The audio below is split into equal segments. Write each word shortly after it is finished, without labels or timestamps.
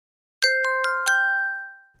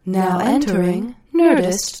Now entering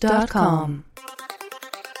Nerdist.com.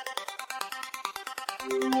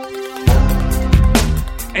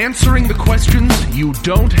 Answering the questions you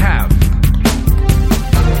don't have.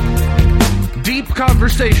 Deep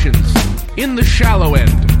conversations in the shallow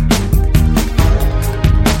end.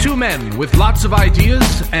 Two men with lots of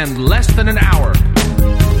ideas and less than an hour.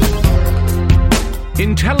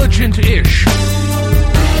 Intelligent-ish.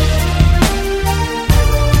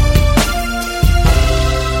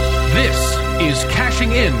 This is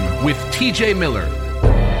Cashing In with TJ Miller.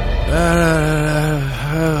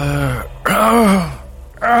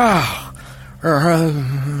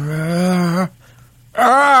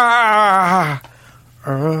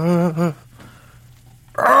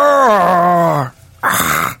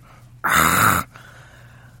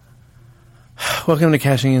 Welcome to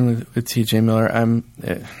Cashing In with TJ Miller.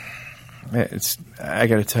 I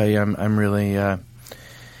got to tell you, I'm really, I'm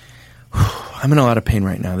in a lot of pain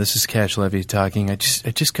right now. This is Cash Levy talking. I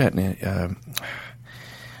just got in a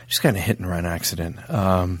hit and run accident.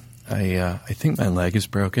 I think my leg is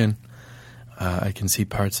broken. I can see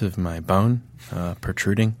parts of my bone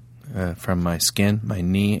protruding from my skin, my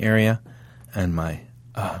knee area, and my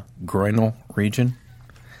groinal region.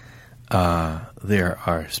 There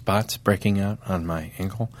are spots breaking out on my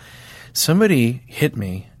ankle. Somebody hit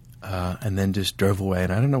me and then just drove away,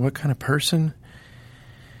 and I don't know what kind of person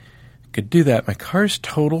could do that. My car's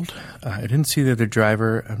totaled. I didn't see the other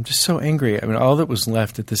driver. I'm just so angry. I mean, all that was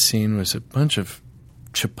left at the scene was a bunch of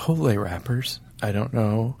Chipotle wrappers. I don't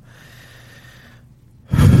know.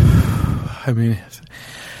 I mean,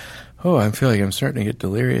 I feel like I'm starting to get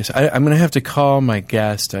delirious. I'm going to have to call my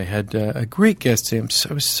guest. I had a great guest today.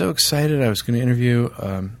 I was so excited. I was going to interview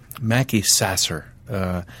Mackie Sasser,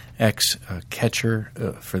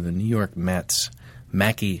 ex-catcher for the New York Mets.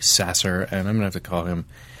 Mackie Sasser, and I'm going to have to call him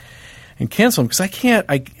and cancel him because I can't.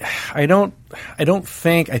 I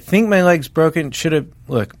think my leg's broken. Should a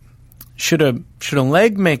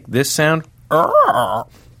leg make this sound? That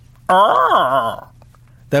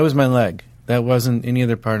was my leg. That wasn't any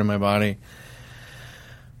other part of my body.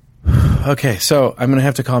 Okay, so I'm going to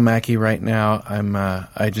have to call Mackie right now.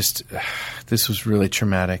 This was really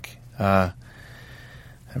traumatic. I'm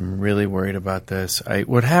really worried about this.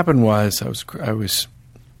 What happened was I was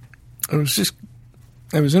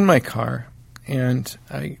in my car and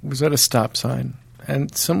I was at a stop sign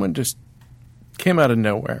and someone just came out of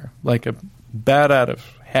nowhere, like a bat out of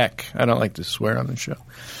heck. I don't like to swear on the show.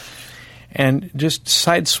 And just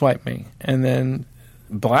sideswiped me, and then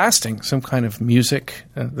blasting some kind of music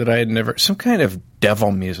that I had never, some kind of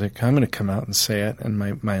devil music. I'm going to come out and say it. And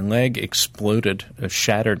my leg exploded,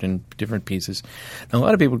 shattered in different pieces. Now, a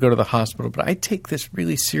lot of people go to the hospital, but I take this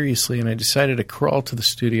really seriously, and I decided to crawl to the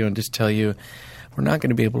studio and just tell you, we're not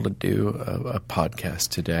going to be able to do a podcast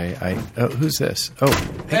today. Who's this? Oh,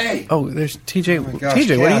 hey! Oh, there's TJ. Oh gosh, TJ,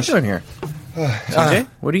 Cash. what are you doing here? TJ,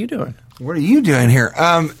 what are you doing? What are you doing here?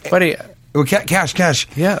 Buddy. Oh, Cash.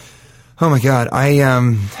 Yeah. Oh my God. Let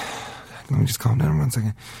me just calm down 1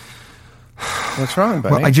 second. What's wrong,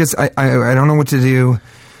 buddy? Well, I don't know what to do.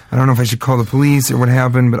 I don't know if I should call the police or what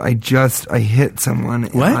happened, but I hit someone.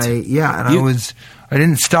 What? I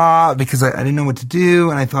didn't stop because I didn't know what to do,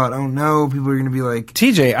 and I thought, oh no, people are going to be like,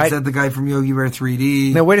 TJ, is that the guy from Yogi Bear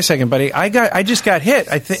 3D? No, wait a second, buddy. I just got hit.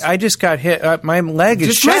 I just got hit. My leg is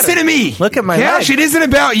Just shattered. listen to me. Look at my Cash, leg. it isn't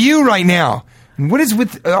about you right now. And what is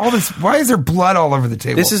with all this? Why is there blood all over the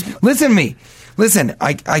table? Listen to me. Listen,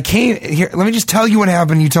 I came here. Let me just tell you what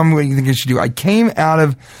happened. You tell me what you think I should do. I came out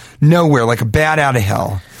of nowhere like a bat out of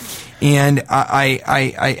hell. And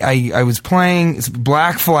I was playing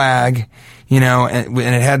Black Flag, and it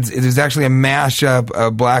was actually a mashup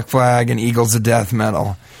of Black Flag and Eagles of Death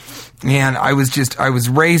Metal. And I was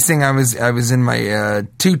racing. I was in my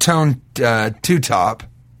two-tone two-top,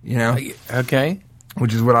 Okay.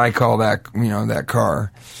 Which is what I call that, that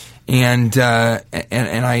car. And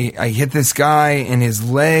I hit this guy and his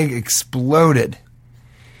leg exploded.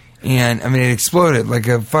 And I mean, it exploded like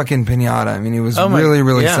a fucking piñata. I mean, it was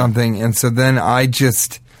really something. And so then I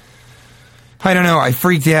don't know. I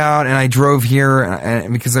freaked out and I drove here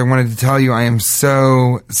and because I wanted to tell you I am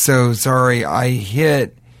so sorry. I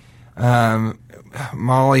hit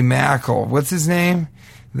Molly Mackle. What's his name?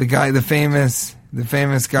 The famous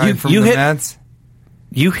guy from the Mets.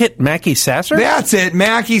 You hit Mackie Sasser? That's it,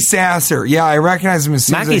 Mackie Sasser. Yeah, I recognize him as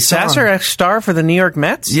soon as I saw him. Mackie Sasser, a star for the New York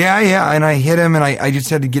Mets? Yeah, and I hit him, and I just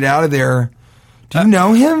had to get out of there. Do you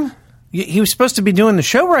know him? He was supposed to be doing the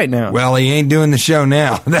show right now. Well, he ain't doing the show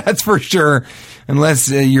now. That's for sure. Unless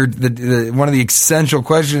you're one of the essential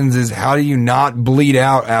questions is how do you not bleed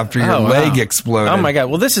out after your leg exploded? Oh my God!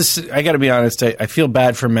 Well, this is. I got to be honest. I feel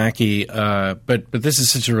bad for Mackie, but this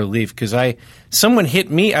is such a relief because someone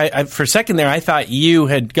hit me. I for a second there I thought you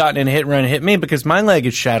had gotten in a hit and run and hit me because my leg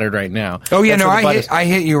is shattered right now. Oh yeah, I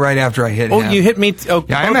hit you right after I hit him. Oh, you hit me.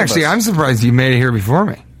 Yeah, I'm surprised you made it here before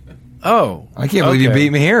me. Oh, I can't believe you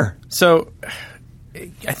beat me here. So,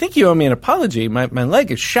 I think you owe me an apology. My leg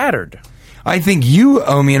is shattered. I think you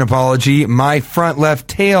owe me an apology. My front left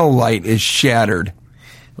tail light is shattered.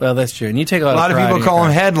 Well, that's true. And you take a lot of people call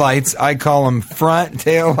them headlights. I call them front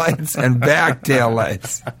tail lights and back tail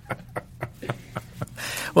lights.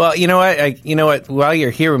 Well, you know what? While you're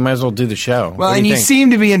here, we might as well do the show. Well, and you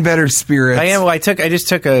seem to be in better spirits. I am. Well, I just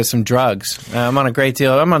took some drugs. I'm on a great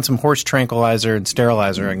deal. I'm on some horse tranquilizer and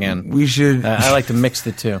sterilizer again. We should. I like to mix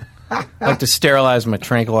the two. I like to sterilize my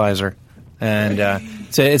tranquilizer. And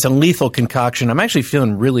it's a lethal concoction. I'm actually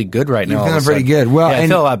feeling really good right now. You're feeling pretty good. Well, I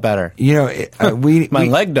feel a lot better. You know, my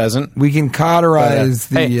leg doesn't. We can cauterize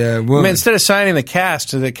the wound. Instead of signing the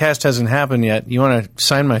cast hasn't happened yet. You want to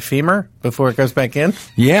sign my femur before it goes back in?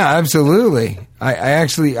 Yeah, absolutely. I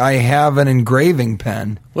actually have an engraving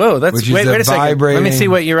pen. Whoa, wait a second. Let me see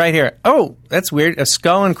what you write here. Oh, that's weird. A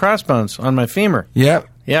skull and crossbones on my femur. Yep.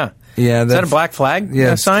 Yeah. Yeah, is that a black flag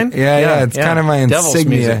sign? Yeah, it's kind of my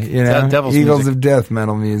insignia, you know, Eagles of Death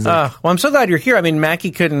metal music. Well, I'm so glad you're here. I mean,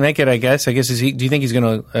 Mackie couldn't make it, I guess. Do you think he's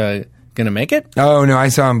going to make it? Oh, no, I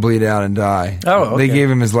saw him bleed out and die. Oh, okay. They gave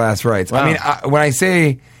him his last rites. Wow. I mean, when I say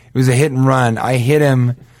it was a hit and run, I hit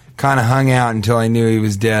him, kind of hung out until I knew he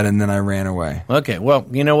was dead, and then I ran away. Okay, well,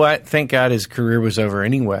 you know what? Thank God his career was over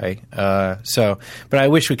anyway. But I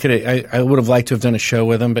wish we could. I would have liked to have done a show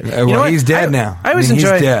with him. But you know he's dead now. I always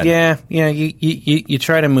enjoy. He's dead. Yeah. You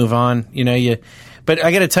try to move on. But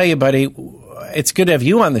I got to tell you, buddy, it's good to have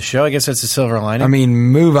you on the show. I guess that's a silver lining. I mean,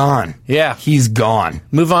 move on. Yeah, he's gone.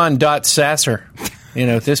 Move on. Sasser.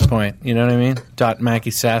 At this point, you know what I mean.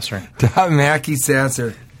 Mackie Sasser. Mackie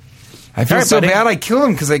Sasser. I feel so bad I killed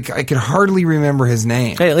him because I could hardly remember his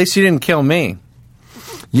name. Hey, at least you didn't kill me.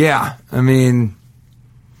 Yeah, I mean...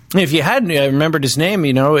 If you hadn't remembered his name,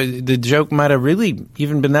 the joke might have really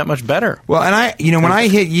even been that much better. Well, and when I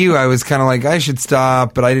hit you, I was kind of like, I should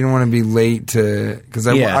stop, but I didn't want to be late because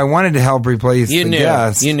I wanted to help replace the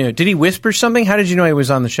guest. You knew. Did he whisper something? How did you know he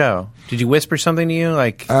was on the show? Did he whisper something to you?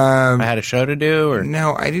 Like, I had a show to do? Or?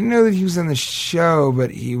 No, I didn't know that he was on the show,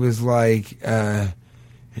 but he was like...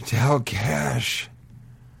 Tell Cash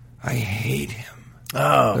I hate him.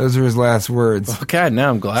 Oh. Those are his last words. Oh, God, now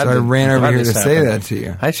I'm glad. So I ran over here to say that to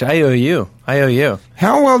you. I owe you.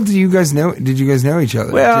 How well do you guys know? Did you guys know each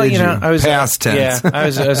other? Well, I was past tense. Yeah, I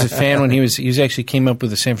was a fan when he actually came up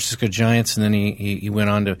with the San Francisco Giants, and then he went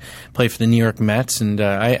on to play for the New York Mets, and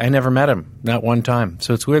I never met him, not one time.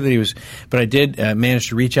 So it's weird that he was, but I did manage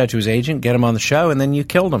to reach out to his agent, get him on the show, and then you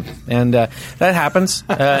killed him, and that happens.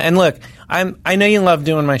 And look, I know you love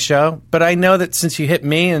doing my show, but I know that since you hit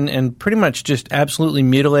me and pretty much just absolutely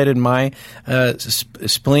mutilated my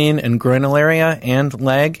spleen and groinal area and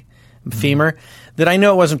leg, femur, that I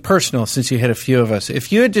know it wasn't personal since you hit a few of us.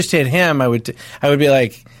 If you had just hit him, I would be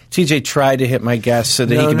like, TJ tried to hit my guest so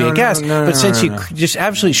that he could be a guest. But since you just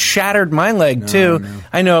absolutely shattered my leg too,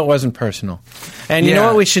 I know it wasn't personal. And you know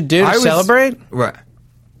what we should do to celebrate? What?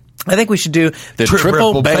 I think we should do the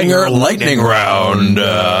Triple Banger Lightning Round.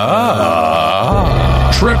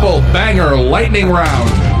 Triple Banger Lightning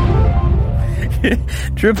Round.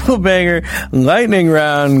 Triple Banger Lightning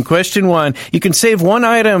Round. Question 1. You can save one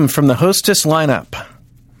item from the Hostess lineup.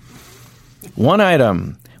 One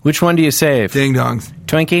item. Which one do you save? Ding dongs.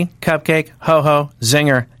 Twinkie, cupcake, ho-ho,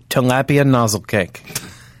 zinger, tilapia nozzle cake.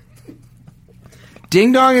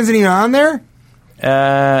 Ding dong isn't even on there?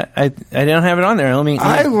 I don't have it on there.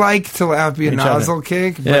 I like tilapia nozzle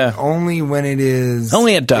cake, but only when it is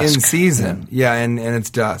only at dusk. In season. Yeah, and it's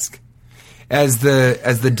dusk. As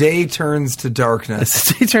the day turns to darkness. As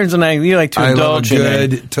the day turns to night, you like to indulge in a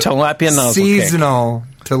tilapia nozzle seasonal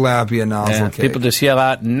cake. Tilapia nozzle cake. People just yell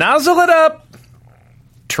out, "Nozzle it up!"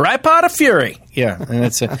 Tripod of fury. Yeah, and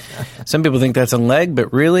it's some people think that's a leg,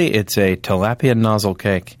 but really it's a tilapia nozzle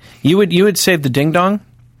cake. You would save the ding dong?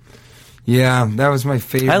 Yeah, that was my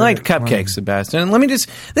favorite. I liked cupcakes the best. And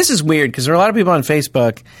this is weird because there are a lot of people on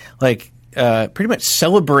Facebook pretty much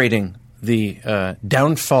celebrating the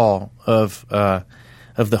downfall of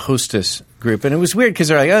the Hostess group. And it was weird because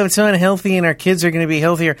they're like, oh, it's unhealthy and our kids are going to be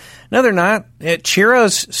healthier. No, they're not.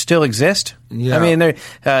 Cheerios still exist. Yeah. I mean, they're...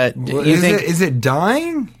 is it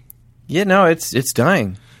dying? Yeah, no, it's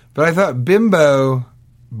dying. But I thought Bimbo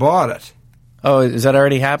bought it. Oh, is that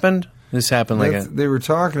already happened? This happened They were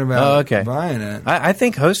talking about buying it. I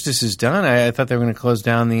think Hostess is done. I thought they were going to close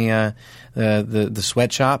down the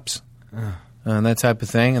sweatshops and that type of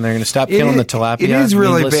thing, and they're going to stop killing the tilapia. It is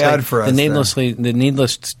really bad for us. The needless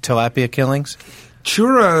tilapia killings.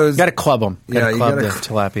 Churros. Got to club them. Got to club the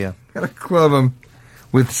tilapia. Got to club them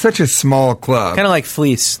with such a small club. Kind of like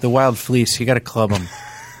fleece, the wild fleece. You got to club them.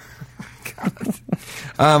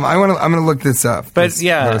 I'm going to look this up. But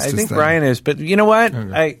I think Brian is. But you know what?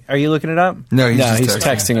 Okay. Are you looking it up? No, he's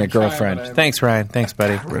texting a girlfriend. Thanks, Ryan. Thanks,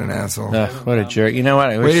 buddy. What an asshole. What a jerk. You know what?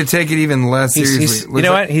 Way to take it even less seriously. You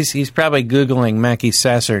know what? He's probably Googling Mackie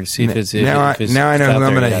Sasser to see if it's now I know who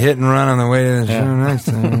I'm going to hit and run on the way to the show next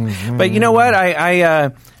time. But you know what?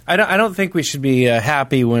 I don't think we should be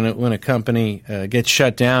happy when a company gets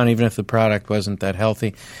shut down, even if the product wasn't that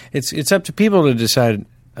healthy. It's up to people to decide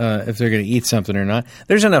if they're going to eat something or not.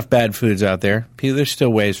 There's enough bad foods out there. There's still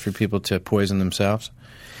ways for people to poison themselves.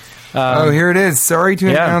 Here it is. Sorry to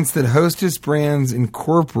announce that Hostess Brands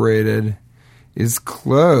Incorporated is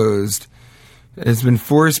closed. It's been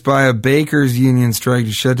forced by a bakers union strike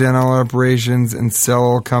to shut down all operations and sell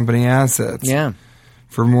all company assets. Yeah.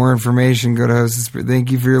 For more information, go to Hostess. Thank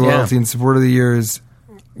you for your loyalty and support of the years.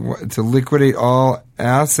 To liquidate all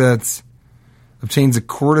assets, obtains a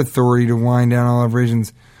court authority to wind down all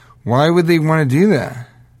operations. Why would they want to do that?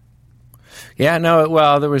 Yeah, no,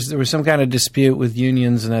 well, there was some kind of dispute with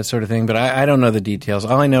unions and that sort of thing, but I don't know the details.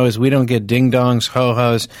 All I know is we don't get ding-dongs,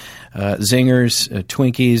 ho-hos, zingers,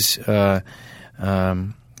 Twinkies,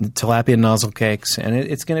 tilapia nozzle cakes, and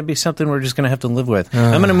it's going to be something we're just going to have to live with.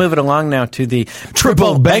 I'm going to move it along now to the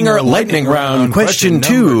triple banger lightning round. Question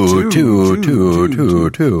 2.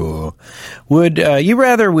 Would you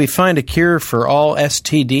rather we find a cure for all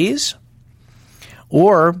STDs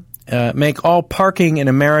or make all parking in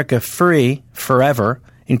America free forever,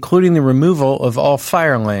 including the removal of all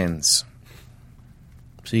fire lanes?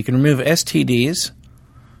 So you can remove STDs.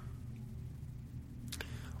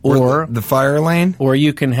 Or the fire lane? Or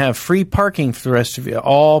you can have free parking for the rest of you.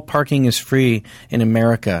 All parking is free in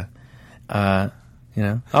America. I'll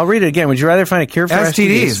read it again. Would you rather find a cure for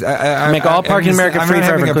STDs? Make all parking in America free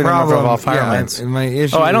forever, including the removal of all fire lanes. My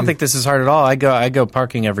issue I don't think this is hard at all. I go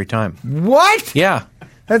parking every time. What? Yeah.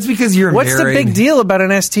 That's because you're What's married. the big deal about an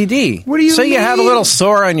STD? What do you mean? So you have a little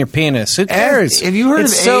sore on your penis. Who cares? Have you heard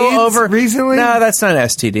of AIDS recently? No, that's not an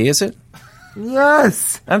STD, is it?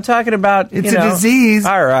 Yes. I'm talking about, it's a disease.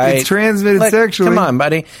 All right. It's transmitted sexually. Come on,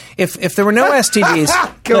 buddy. If there were no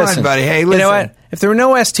STDs. Come on, buddy. Hey, listen. You know what? If there were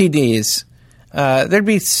no STDs, there'd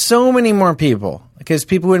be so many more people because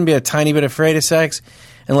people wouldn't be a tiny bit afraid of sex.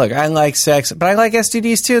 And look, I like sex, but I like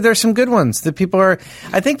STDs too. There's some good ones that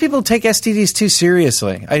I think people take STDs too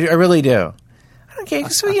seriously. I really do. I don't care.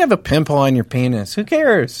 So you have a pimple on your penis. Who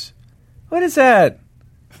cares? What is that?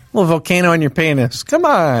 A little volcano on your penis. Come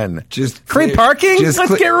on. Free parking?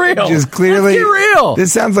 Let's get real. Just clearly. Let's get real.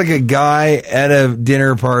 This sounds like a guy at a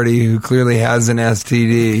dinner party who clearly has an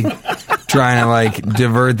STD trying to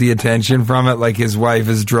divert the attention from it. Like his wife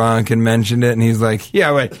is drunk and mentioned it and he's like,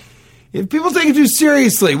 yeah, wait. If people take it too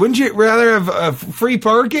seriously, wouldn't you rather have free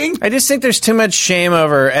parking? I just think there's too much shame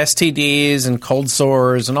over STDs and cold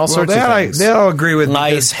sores and all sorts of things. They'll agree with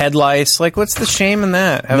lice, head lice. What's the shame in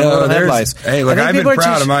that? Having little head lice. Hey, look, I've been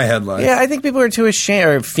proud of my head lice. Yeah, I think people are too ashamed.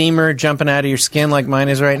 Or femur jumping out of your skin like mine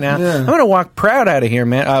is right now. Yeah. I'm going to walk proud out of here,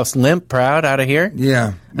 man. I was limp proud out of here.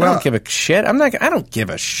 Yeah. I don't give a shit. I don't give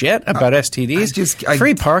a shit about STDs.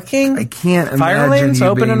 Free parking. I can't fire imagine lanes you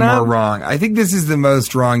opening being up. more wrong. I think this is the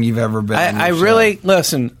most wrong you've ever been. I really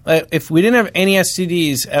listen. If we didn't have any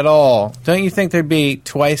STDs at all, don't you think there'd be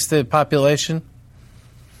twice the population?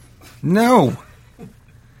 No.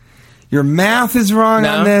 Your math is wrong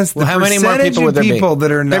on this. Well, how many more people would there be?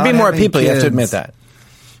 There'd be more people. Kids, you have to admit that.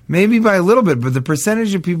 Maybe by a little bit, but the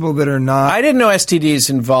percentage of people that are not. I didn't know STDs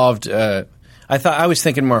involved. I was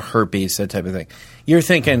thinking more herpes, that type of thing. You're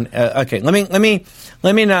thinking, okay, let me go back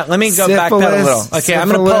that a little. Okay, I'm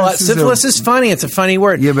going to pull out. Syphilis is funny. It's a funny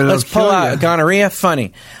word. Yeah, but let's pull out gonorrhea.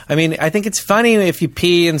 Funny. I mean, I think it's funny if you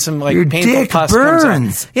pee and some your painful dick pus burns.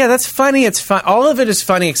 comes out. Yeah, that's funny. It's fun. All of it is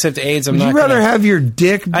funny except AIDS. Would you rather have your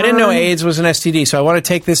dick burn? I didn't know AIDS was an STD, so I want to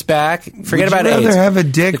take this back. Forget about AIDS. Would you rather have a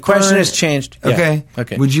dick The question burn? has changed. Okay. Yeah.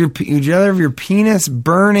 Okay. Would you rather have your penis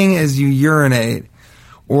burning as you urinate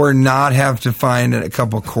or not have to find a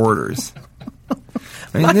couple quarters?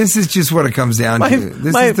 I mean, this is just what it comes down to.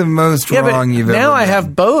 This is the most wrong you've ever done. Now I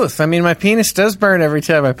have both. I mean, my penis does burn every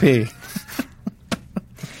time I pee.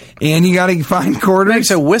 And you got to find quarters? It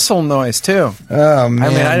makes a whistle noise, too. Oh, man.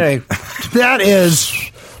 I mean, that is...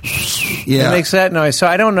 It makes that noise. So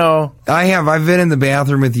I don't know. I've been in the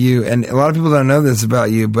bathroom with you, and a lot of people don't know this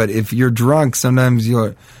about you, but if you're drunk, sometimes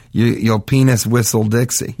you'll penis whistle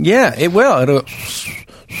Dixie. Yeah, it will.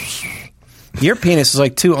 Your penis is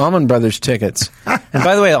like 2 Allman Brothers tickets. And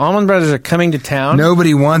by the way, Allman Brothers are coming to town.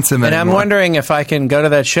 Nobody wants them and anymore. I'm wondering if I can go to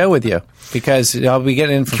that show with you, because I'll be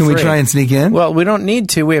getting in for free. Can we try and sneak in? Well, we don't need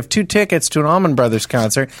to. We have 2 tickets to an Allman Brothers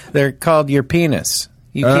concert. They're called Your Penis.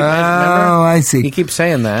 You keep, remember? I see. You keep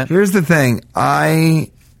saying that. Here's the thing.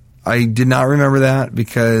 I did not remember that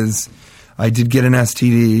because I did get an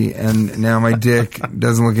STD, and now my dick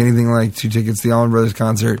doesn't look anything like 2 tickets to the Allman Brothers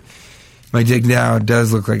concert. My dick now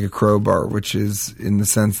does look like a crowbar, which is in the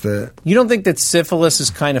sense that... You don't think that syphilis is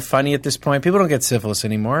kind of funny at this point? People don't get syphilis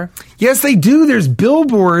anymore. Yes, they do. There's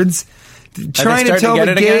billboards trying to tell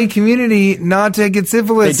the gay community not to get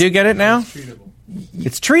syphilis. They do get it now?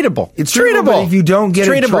 It's treatable. It's treatable. But if you don't get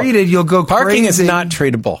it treated, you'll go crazy. Parking is not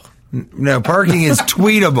treatable. No, parking is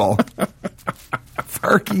tweetable.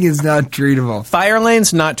 Parking is not treatable. Fire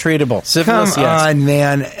lanes, not treatable. Syphilis, Come on,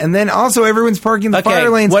 man. And then also everyone's parking the fire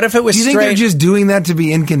lanes. What if it was Do you think they're just doing that to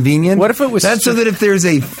be inconvenient? What if it was... That's so that if there's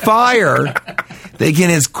a fire, they can,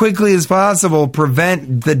 as quickly as possible,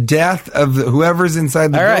 prevent the death of whoever's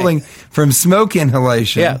inside the building from smoke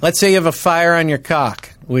inhalation. Yeah, let's say you have a fire on your cock,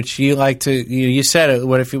 which you like to... You said it.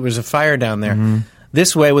 What if it was a fire down there? Mm-hmm.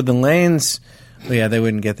 This way, with the lanes... Well, yeah, they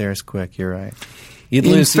wouldn't get there as quick. You're right. You'd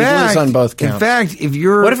lose on both counts. In fact, if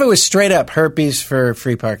you're... What if it was straight up herpes for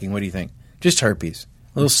free parking? What do you think? Just herpes.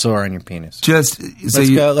 A little sore on your penis. Let's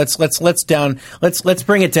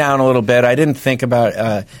bring it down a little bit. I didn't think about...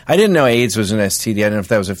 I didn't know AIDS was an STD. I didn't know if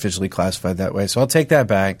that was officially classified that way. So I'll take that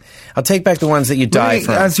back. I'll take back the ones that you die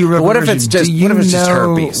from. But what if it's just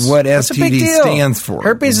herpes? What STD stands for?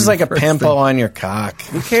 Herpes is like a pimple on your cock.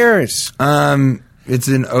 Who cares? It's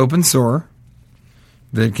an open sore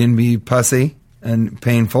that can be pussy and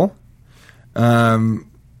painful. You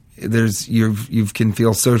can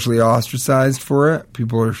feel socially ostracized for it.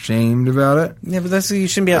 People are ashamed about it. Yeah, but you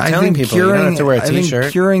shouldn't be out telling people. You don't have to wear a T-shirt. I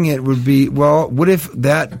think curing it would be, well, what if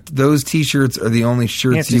those T-shirts are the only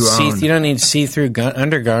shirts you own? You don't need see-through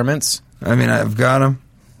undergarments. I mean, I've got them.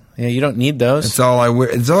 Yeah, you don't need those. It's all I wear.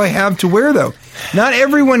 It's all I have to wear, though. Not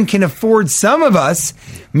everyone can afford. Some of us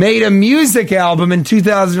made a music album in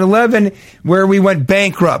 2011 where we went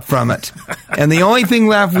bankrupt from it. And the only thing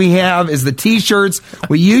left we have is the T-shirts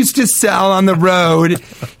we used to sell on the road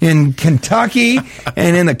in Kentucky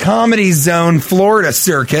and in the Comedy Zone Florida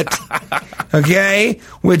circuit, okay,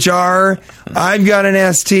 which are, I've got an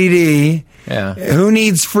STD. Yeah. Who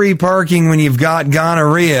needs free parking when you've got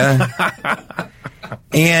gonorrhea?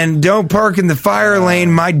 And don't park in the fire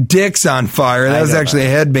lane. My dick's on fire. That was actually a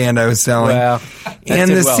headband I was selling. Well,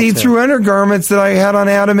 and the see-through undergarments that I had on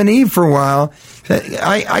Adam and Eve for a while.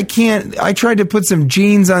 I can't. I tried to put some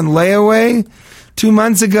jeans on layaway 2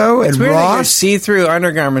 months ago at Ross. Your see-through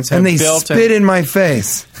undergarments have and they spit in my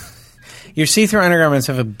face. Your see-through undergarments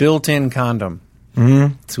have a built-in condom.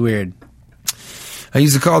 Mm-hmm. It's weird. I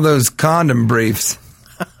used to call those condom briefs.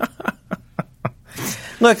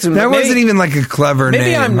 Look, that wasn't even like a clever name.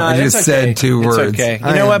 Maybe I'm not. I just said 2 words. It's okay.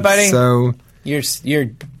 You know what, buddy? So you're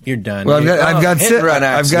done. Well, I've got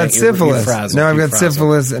syphilis. I've got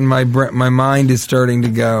syphilis, and my mind is starting to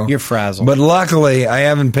go. You're frazzled. But luckily, I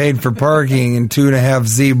haven't paid for parking in 2.5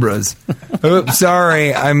 zebras. Oops,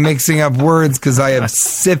 sorry, I'm mixing up words because I have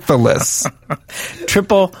syphilis.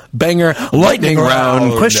 Triple banger lightning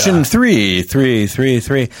round. Question 3.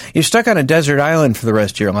 You're stuck on a desert island for the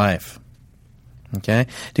rest of your life. Okay.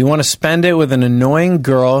 Do you want to spend it with an annoying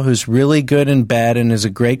girl who's really good and bad and is a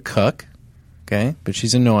great cook? Okay. But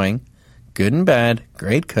she's annoying. Good and bad.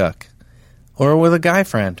 Great cook. Or with a guy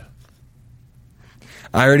friend?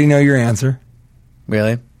 I already know your answer.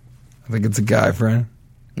 Really? I think it's a guy friend.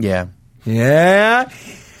 Yeah. Yeah.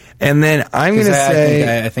 And then I'm going to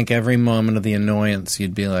say... I think every moment of the annoyance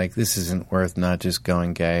you'd be like, this isn't worth not just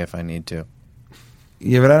going gay if I need to.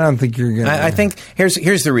 Yeah, but I don't think you're gonna. I think here's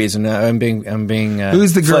the reason. I'm being.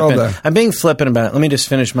 Who's the girl flippant. though? I'm being flippant about it. Let me just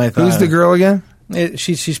finish my thought. Who's the girl again?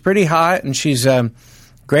 She's pretty hot and she's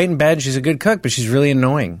great in bed. She's a good cook, but she's really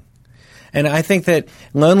annoying. And I think that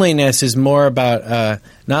loneliness is more about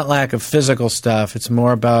not lack of physical stuff. It's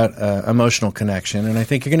more about emotional connection. And I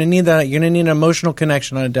think you're going to need that. You're going to need an emotional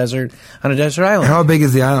connection on a desert island. How big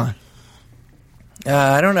is the island?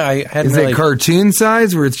 I don't know. Is it cartoon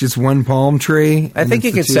size where it's just one palm tree? I think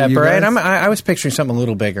you could separate. I was picturing something a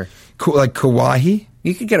little bigger. Like Kauai?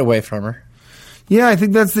 You could get away from her. Yeah, I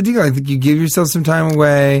think that's the deal. I think you give yourself some time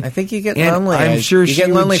away. I think you get lonely. I'm sure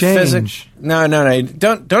she would change. No.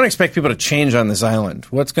 Don't expect people to change on this island.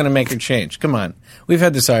 What's going to make her change? Come on. We've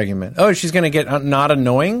had this argument. Oh, she's going to get not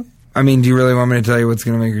annoying? I mean, do you really want me to tell you what's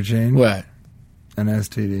going to make her change? What? An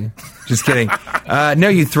STD. Just kidding. No,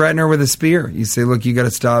 you threaten her with a spear. You say, look, you got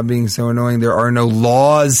to stop being so annoying. There are no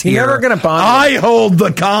laws here. You're never going to bond. I hold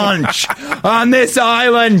the conch on this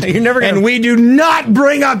island. You're never gonna... And we do not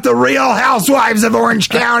bring up the Real Housewives of Orange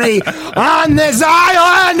County on this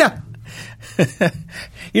island.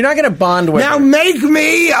 You're not going to bond with Now her. make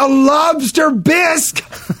me a lobster bisque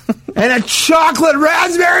and a chocolate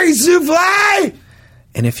raspberry souffle.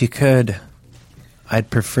 And if you could, I'd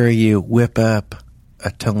prefer you whip up a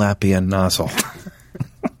tilapia nozzle.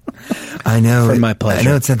 I know. For my pleasure. I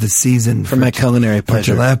know it's not the season for my culinary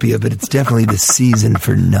pleasure. Tilapia, but it's definitely the season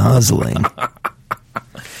for nozzling.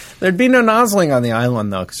 There'd be no nozzling on the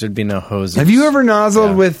island, though, because there'd be no hoses. Have you ever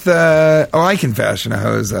nozzled with... I can fashion a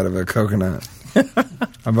hose out of a coconut.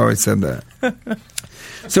 I've always said that.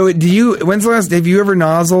 So when's the last... Have you ever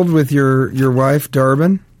nozzled with your wife,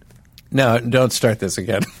 Darbin? No, don't start this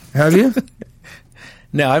again. Have you?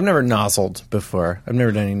 No, I've never nozzled before. I've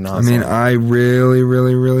never done any nozzling. I mean, I really,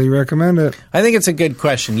 really, really recommend it. I think it's a good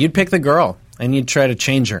question. You'd pick the girl, and you'd try to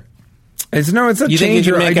change her. It's not you think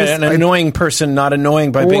you could make an annoying person not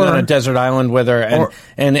annoying by being on a desert island with her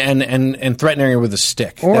and threatening her with a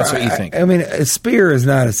stick. That's what you think. I mean, a spear is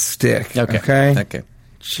not a stick. Okay.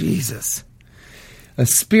 Jesus. A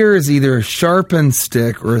spear is either a sharpened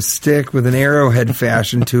stick or a stick with an arrowhead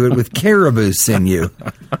fashioned to it with caribou sinew.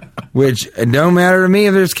 Which, it don't matter to me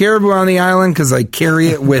if there's caribou on the island because I carry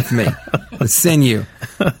it with me. The sinew.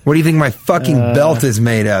 What do you think my fucking belt is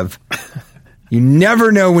made of? You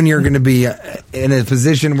never know when you're going to be in a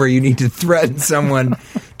position where you need to threaten someone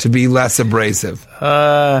to be less abrasive.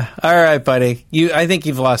 All right, buddy. I think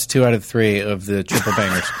you've lost 2 out of 3 of the triple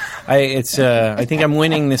bangers. I think I'm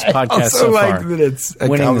winning this podcast so far. That it's a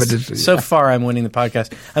competition. So far, I'm winning the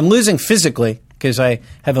podcast. I'm losing physically because I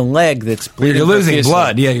have a leg that's bleeding. You're losing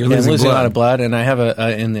blood. Yeah, you're losing blood. A lot of blood, and I have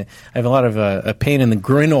a lot of a pain in the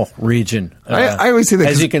groinal region. I always say that,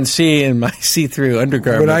 as you can see in my see-through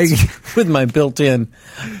undergarments with my built-in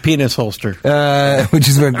penis holster, which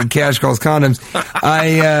is what Cash calls condoms.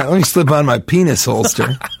 Let me slip on my penis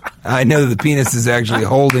holster. I know that the penis is actually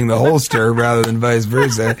holding the holster rather than vice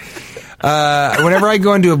versa. Whenever I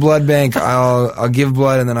go into a blood bank, I'll give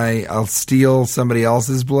blood and then I'll steal somebody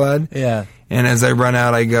else's blood. Yeah. And as I run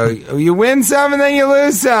out, I go, you win some and then you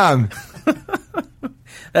lose some.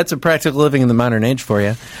 That's a practical living in the modern age for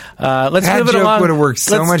you. Let's that move it joke along. Would have worked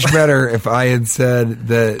so much better if I had said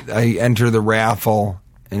that I enter the raffle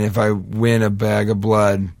and if I win a bag of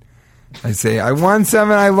blood, I say, I won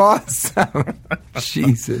some and I lost some.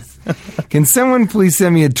 Jesus. Can someone please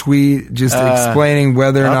send me a tweet just explaining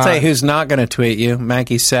whether or not... I'll tell you who's not going to tweet you.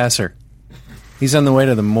 Mackie Sasser. He's on the way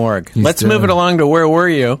to the morgue. Let's move it along to Where Were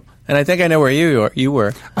You? And I think I know where you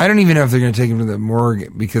were. I don't even know if they're going to take him to the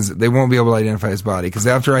morgue because they won't be able to identify his body. Because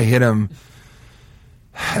after I hit him,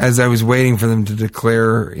 as I was waiting for them to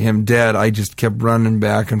declare him dead, I just kept running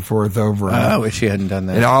back and forth over him. I wish you hadn't done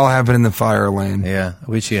that. It all happened in the fire lane. Yeah, I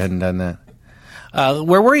wish you hadn't done that.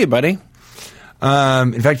 Where were you, buddy?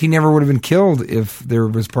 In fact, he never would have been killed if there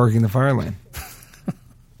was parking in the fire lane.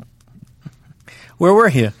 Where were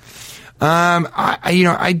you?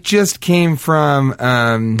 I just came from.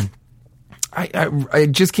 I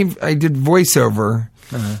did voiceover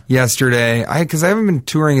yesterday. Because I haven't been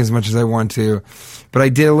touring as much as I want to, but I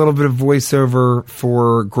did a little bit of voiceover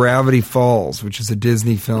for Gravity Falls, which is a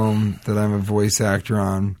Disney film that I'm a voice actor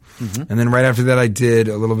on. Mm-hmm. And then right after that, I did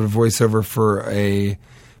a little bit of voiceover for a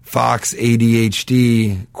Fox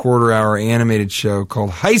ADHD quarter-hour animated show called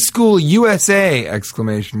High School USA! !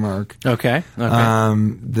 Okay.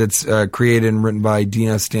 That's created and written by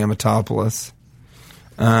Dino Stamatopoulos.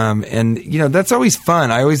 And, that's always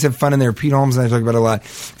fun. I always have fun in there. Pete Holmes and I talk about it a lot.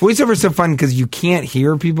 Voiceover is so fun because you can't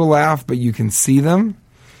hear people laugh, but you can see them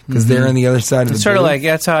because they're on the other side of the booth. It's sort of like,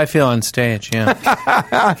 that's how I feel on stage,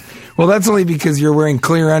 yeah. Well, that's only because you're wearing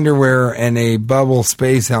clear underwear and a bubble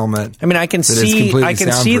space helmet. I mean, I can see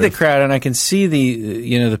the crowd and I can see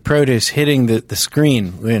the produce hitting the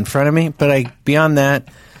screen in front of me, but beyond that,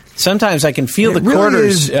 sometimes I can feel the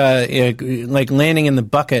quarters like landing in the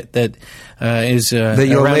bucket that is that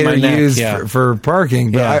you'll later use for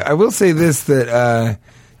parking. But I will say this, that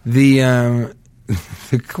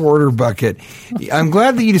the quarter bucket. I'm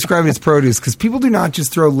glad that you described it as produce because people do not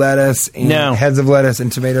just throw lettuce and heads of lettuce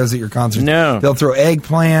and tomatoes at your concerts. No, they'll throw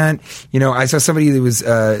eggplant. I saw somebody that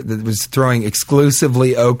was throwing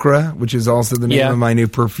exclusively okra, which is also the name of my new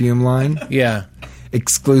perfume line. Yeah,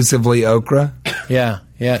 exclusively okra. Yeah.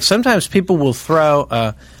 Sometimes people will throw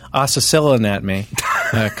oxacillin at me.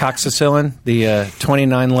 Coxacillin, the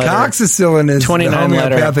 29 letter. Coxacillin is 29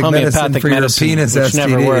 letter homeopathic medicine for your penis which STDs.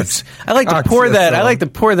 Never works. I like to pour that. I like to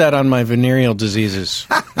pour that on my venereal diseases.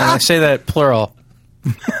 And I say that plural.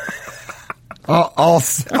 All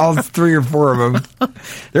 3 or 4 of them.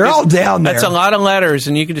 They're all down there. That's a lot of letters,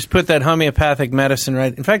 and you can just put that homeopathic medicine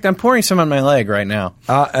right. In fact, I'm pouring some on my leg right now.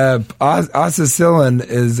 Oxacillin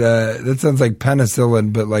is that sounds like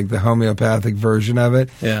penicillin, but like the homeopathic version of it,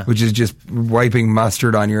 which is just wiping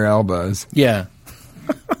mustard on your elbows. Yeah.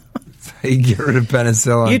 You get rid of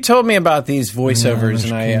penicillin. You told me about these voiceovers,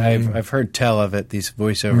 and I've heard tell of it. These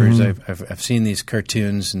voiceovers, I've seen these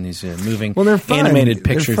cartoons and these moving animated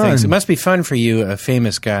picture things. It must be fun for you,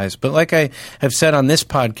 famous guys. But like I have said on this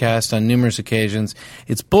podcast on numerous occasions,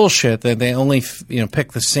 it's bullshit that they only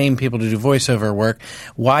pick the same people to do voiceover work.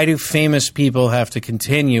 Why do famous people have to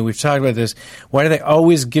continue? We've talked about this. Why do they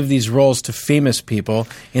always give these roles to famous people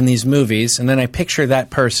in these movies? And then I picture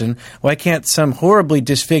that person. Why can't some horribly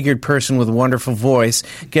disfigured person with a wonderful voice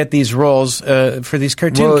get these roles for these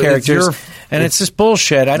cartoon characters? It's just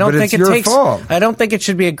bullshit. I don't think it takes. Fault. I don't think it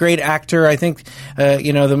should be a great actor. I think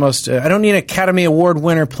the most. I don't need an Academy Award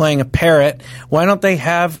winner playing a parrot. Why don't they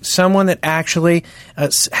have someone that actually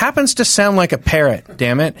happens to sound like a parrot?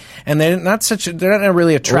 Damn it! And they're not a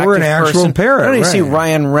really attractive or an actual person. Parrot. I don't need to see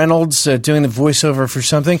Ryan Reynolds doing the voiceover for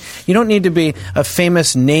something. You don't need to be a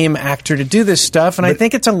famous name actor to do this stuff. And I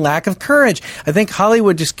think it's a lack of courage. I think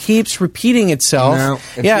Hollywood just keeps repeating itself. No,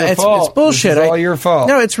 it's bullshit. It's all your fault.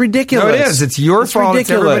 No, it's ridiculous. No, it is. It's your fault. Ridiculous.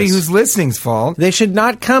 It's everybody who's listening's fault. They should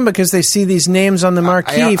not come because they see these names on the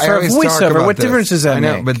marquee for a voiceover. What difference does that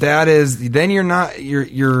make? But that is then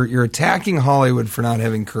you're attacking Hollywood for not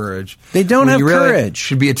having courage. They don't have courage. Really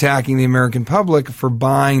should be attacking the American public for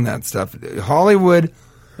buying that stuff. Hollywood,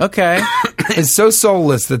 is so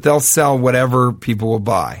soulless that they'll sell whatever people will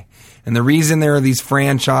buy. And the reason there are these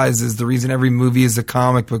franchises, the reason every movie is a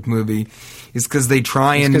comic book movie, is because they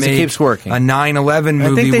try and make a 9/11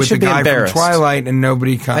 movie with the guy from Twilight and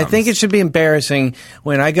nobody comes. I think it should be embarrassing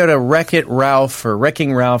when I go to Wreck-It Ralph or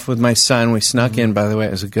Wrecking Ralph with my son. We snuck in, by the way.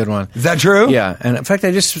 It was a good one. Is that true? Yeah. And in fact,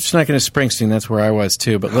 I just snuck into Springsteen. That's where I was,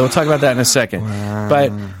 too. But we'll talk about that in a second. Wow.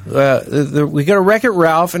 But we go to Wreck-It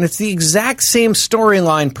Ralph, and it's the exact same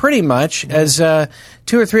storyline pretty much as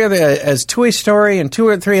two or three other as Toy Story and 2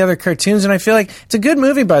 or 3 other cartoons. And I feel like it's a good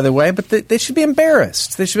movie, by the way, but they should be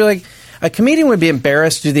embarrassed. They should be like... A comedian would be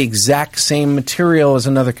embarrassed to do the exact same material as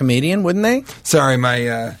another comedian, wouldn't they? Sorry,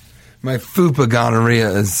 my fupa gonorrhea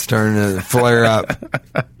is starting to flare up.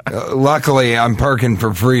 Luckily, I'm parking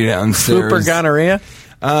for free downstairs. Fupa gonorrhea?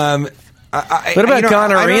 What about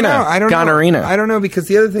gonorrhea? I don't know, because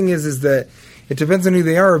the other thing is that it depends on who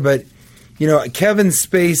they are, but Kevin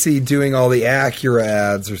Spacey doing all the Acura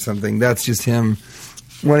ads or something, that's just him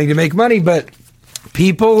wanting to make money, but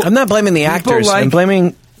people... I'm not blaming the actors. I'm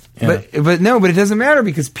blaming... Yeah. But it doesn't matter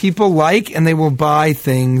because people like and they will buy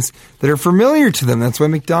things that are familiar to them. That's why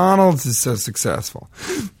McDonald's is so successful.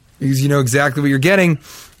 Because you know exactly what you're getting.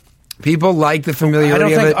 People like the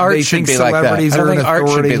familiarity of it. They think celebrities are an authority. I don't think art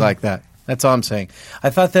should be like that. That's all I'm saying.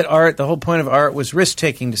 I thought that the whole point of art was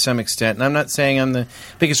risk-taking to some extent. And I'm not saying I'm the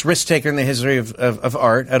biggest risk-taker in the history of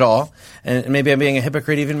art at all. And maybe I'm being a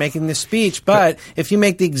hypocrite even making this speech. But if you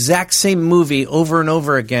make the exact same movie over and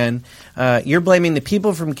over again, you're blaming the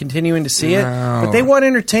people from continuing to see it. No. But they want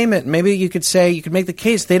entertainment. Maybe you could make the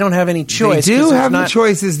case they don't have any choice. They do have the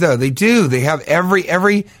choices, though. They do. They have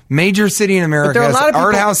every major city in America has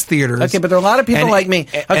art house theaters. Okay, but there are a lot of people like me.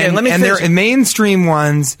 Okay, let me finish. And they're mainstream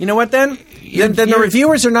ones. You know what, then? Then the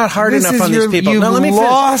reviewers are not hard enough on these people.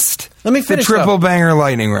 Let me finish. The triple banger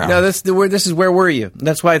lightning round. No, this is where were you?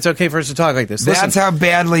 That's why it's okay for us to talk like this. That's how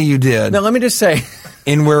badly you did. No, let me just say.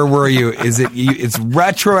 In where were you? It's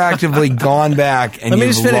retroactively gone back, and let me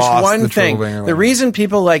just finish one thing. The reason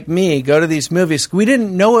people like me go to these movies, we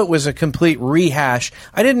didn't know it was a complete rehash.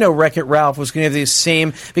 I didn't know Wreck-It Ralph was going to have the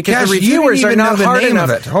same because the reviewers are not hard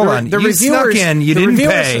enough. Hold on, the you reviewers snuck in. You didn't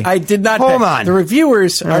pay. I did not. Hold on. The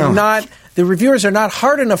reviewers are not the reviewers are not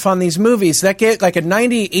hard enough on these movies. That get like a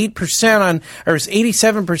 98% on, or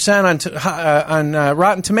 87% on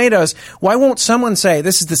Rotten Tomatoes. Why won't someone say,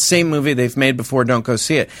 this is the same movie they've made before, don't go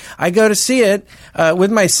see it? I go to see it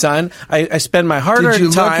with my son. I spend my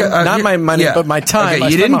hard-earned time, not my money, but my time.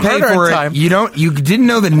 Okay, you didn't pay for it. You didn't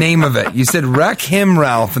know the name of it. You said Wreck Him,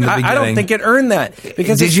 Ralph, in the beginning. I don't think it earned that.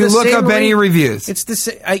 Because did you look up any reviews? It's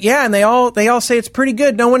the yeah, and they all say it's pretty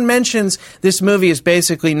good. No one mentions this movie is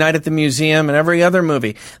basically Night at the Museum and every other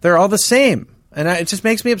movie. They're all the same. And it just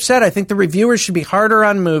makes me upset. I think the reviewers should be harder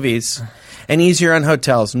on movies and easier on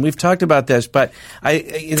hotels. And we've talked about this, but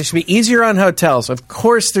it should be easier on hotels. Of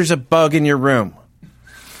course there's a bug in your room.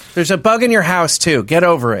 There's a bug in your house, too. Get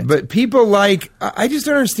over it. But people I just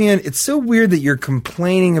don't understand. It's so weird that you're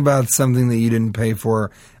complaining about something that you didn't pay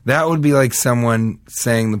for. That would be like someone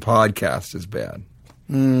saying the podcast is bad.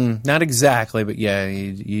 Not exactly, but yeah,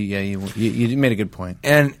 you made a good point.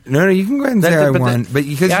 And no, you can go ahead and say I won, but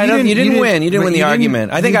because you didn't win. You didn't win the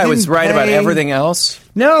argument. I think I was right about everything else.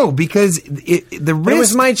 No, because the risk. It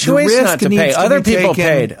was my choice not to pay. Other people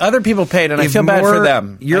paid. Other people paid, and I feel bad for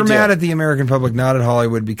them. You're mad at the American public, not at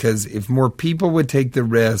Hollywood, because if more people would take the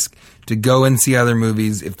risk to go and see other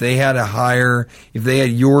movies, if they had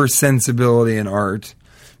your sensibility in art,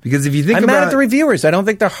 because if you think I'm about, mad at the reviewers. I don't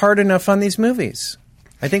think they're hard enough on these movies.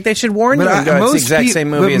 I think they should warn you and go, it's the exact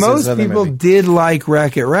same movie as this other movie. But most people did like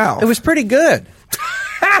Wreck-It Ralph. It was pretty good.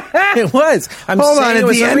 It was. Hold on, at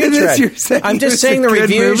the end of this, you're saying I'm just saying the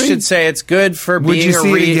reviews should say it's good for being a read.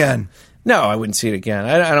 Would you see it again? No, I wouldn't see it again.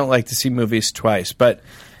 I don't like to see movies twice. But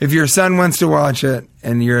if your son wants to watch it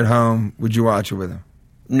and you're at home, would you watch it with him?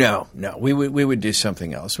 No. We would do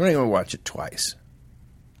something else. We're not going to watch it twice.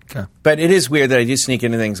 Okay. But it is weird that I do sneak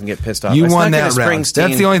into things and get pissed off. You won that round.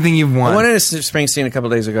 That's the only thing you've won. I went into Springsteen a couple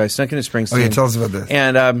days ago. I snuck into Springsteen. Okay, tell us about this.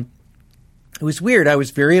 And it was weird. I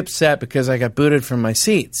was very upset because I got booted from my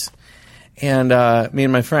seats. And me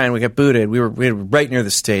and my friend, we got booted. We were right near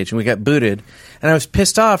the stage, and we got booted. And I was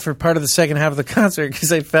pissed off for part of the second half of the concert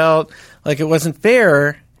because I felt like it wasn't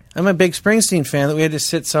fair. I'm a big Springsteen fan that we had to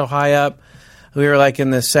sit so high up. We were like in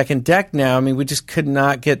the second deck now. I mean, we just could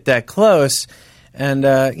not get that close. And,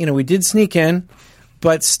 we did sneak in,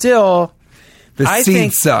 but still, I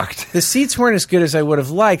think sucked. The seats weren't as good as I would have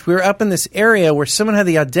liked. We were up in this area where someone had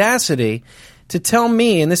the audacity to tell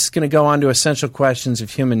me, and this is going to go on to essential questions of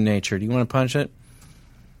human nature. Do you want to punch it?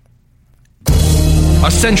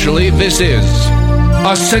 Essentially, this is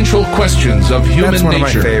Essential Questions of Human Nature. That's one of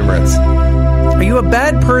my favorites. Are you a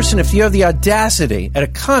bad person if you have the audacity at a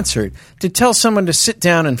concert to tell someone to sit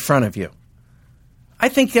down in front of you? I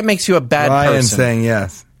think that makes you a bad person. Ryan's saying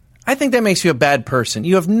yes. I think that makes you a bad person.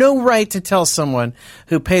 You have no right to tell someone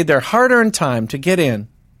who paid their hard-earned time to get in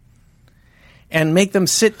and make them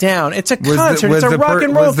sit down. It's a concert. It's a rock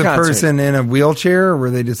and roll concert. Was the person in a wheelchair, or were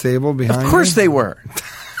they disabled behind you? Of course they were.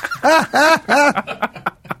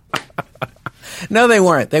 No, they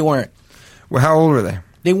weren't. They weren't. Well, how old were they?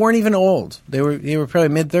 They weren't even old. They were probably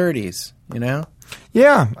mid-30s, you know?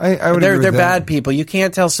 Yeah, I would agree with They're that. bad people. You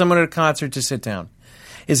can't tell someone at a concert to sit down.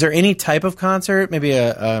 Is there any type of concert? Maybe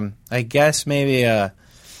a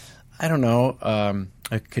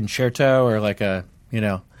concerto, or like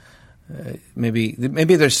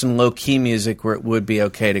maybe there's some low key music where it would be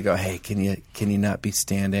okay to go, hey, can you not be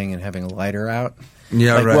standing and having a lighter out?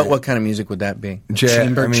 Yeah, like, right. What kind of music would that be?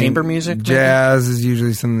 Chamber music? Maybe? Jazz is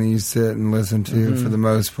usually something that you sit and listen to for the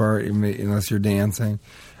most part, unless you're dancing.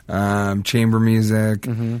 Chamber music,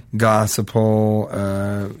 gospel,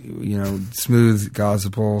 smooth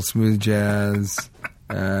gospel, smooth jazz,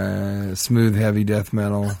 smooth heavy death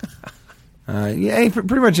metal.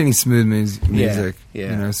 Pretty much any smooth music.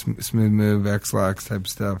 Yeah. Smooth move, X-Lax type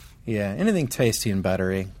stuff. Yeah, anything tasty and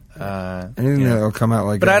buttery. Anything that'll come out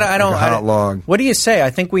like a hot log. What do you say? I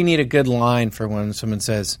think we need a good line for when someone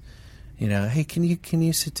says, hey, can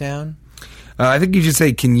you sit down? I think you should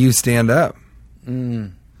say, can you stand up?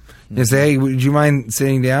 You say, hey, would you mind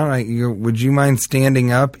sitting down? You go, would you mind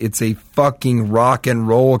standing up? It's a fucking rock and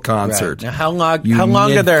roll concert. Right. Now, how long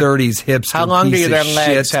do their 30s hipster How long do their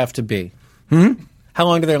legs shit. have to be? How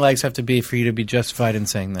long do their legs have to be for you to be justified in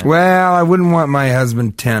saying that? Well, I wouldn't want my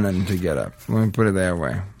husband Tenon to get up. Let me put it that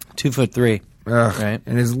way. 2'3". Right.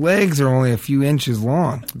 And his legs are only a few inches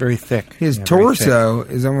long. Very thick. His torso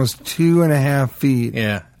is almost 2.5 feet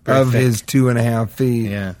of thick. His 2.5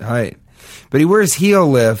 feet height. But he wears heel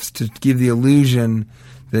lifts to give the illusion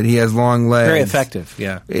that he has long legs. Very effective,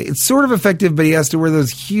 yeah. It's sort of effective, but he has to wear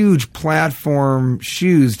those huge platform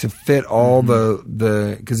shoes to fit all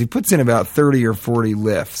the because he puts in about 30 or 40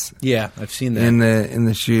 lifts. Yeah, I've seen that. In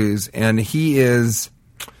the shoes. And he is...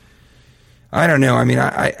 I don't know. I mean,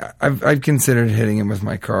 I've considered hitting him with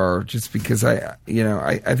my car just because I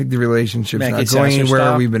think the relationship's not going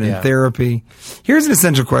anywhere. We've been in therapy. Here's an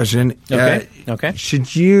essential question. Okay.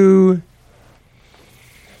 Should you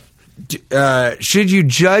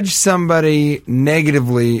judge somebody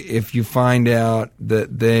negatively if you find out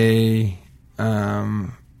that they go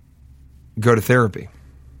to therapy?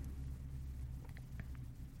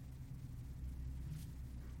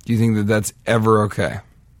 Do you think that that's ever okay?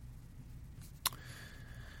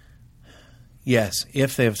 Yes,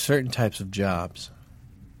 if they have certain types of jobs.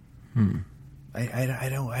 I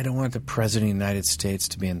don't want the President of the United States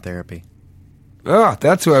to be in therapy. Oh,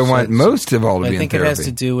 that's who I want most of all to be in therapy. I think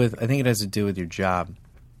it has to do with your job.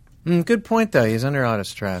 Good point, though. He's under a lot of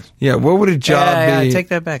stress. Yeah, what would a job be? Yeah, take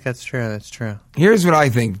that back. That's true. Here's what I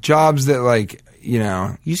think. Jobs that, like, you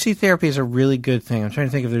know... You see therapy as a really good thing. I'm trying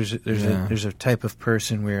to think if there's a type of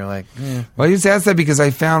person where you're like... Well, I just asked that because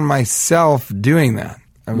I found myself doing that.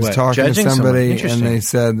 I was talking to somebody and they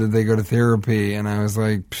said that they go to therapy, and I was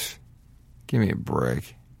like, give me a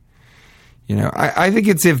break. You know, I think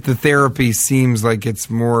it's if the therapy seems like it's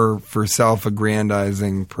more for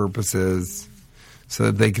self-aggrandizing purposes so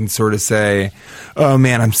that they can sort of say, oh,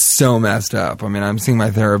 man, I'm so messed up. I mean, I'm seeing my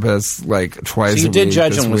therapist like twice a week. So you did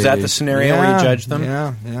judge them. Was that the scenario where you judged them?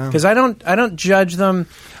 Yeah. Because I don't judge them.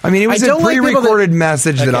 I mean, it was a pre-recorded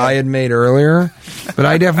message that I had made earlier, but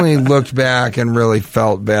I definitely looked back and really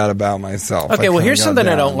felt bad about myself. Okay, well, here's something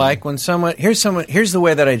I don't like. Here's the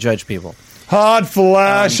way that I judge people. Hot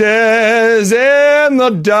flashes in the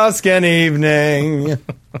dusk and evening.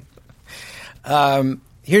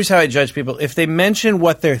 Here's how I judge people. If they mention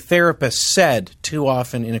what their therapist said too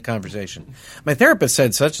often in a conversation. My therapist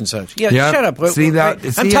said such and such. Yeah, shut up.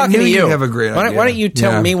 I'm talking to you. Have a great idea. Why don't you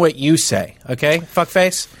tell me what you say, okay,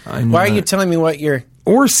 fuckface? Why are you telling me what you're...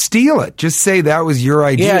 Or steal it. Just say that was your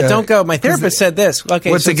idea. Yeah, don't go, my therapist said this.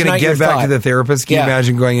 Okay, what's it going to get back to the therapist? Can you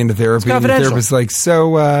imagine going into therapy and the therapist's like,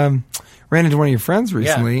 ran into one of your friends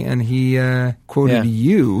recently, and he quoted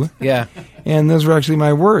you. Yeah. And those were actually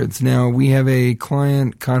my words. Now, we have a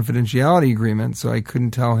client confidentiality agreement, so I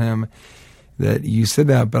couldn't tell him that you said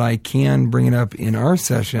that, but I can bring it up in our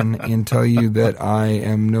session and tell you that I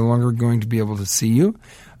am no longer going to be able to see you.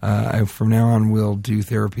 From now on, will do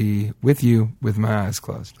therapy with you with my eyes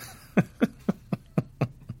closed.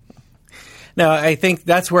 No, I think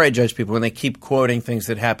that's where I judge people, when they keep quoting things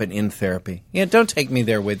that happen in therapy. Yeah, don't take me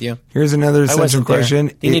there with you. Here's another essential question.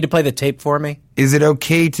 Do you need to play the tape for me? Is it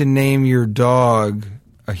okay to name your dog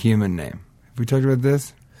a human name? Have we talked about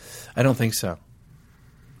this? I don't think so.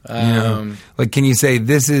 Like, can you say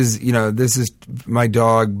this is my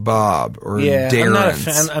dog Bob or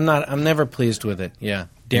Darren's? I'm never pleased with it. Yeah,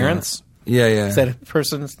 Darren's. Yeah. Is that a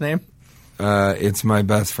person's name? It's my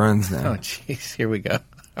best friend's name. Oh, jeez, here we go.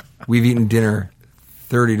 We've eaten dinner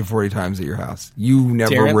 30 to 40 times at your house. You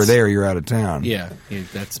never were there. You're out of town. Yeah,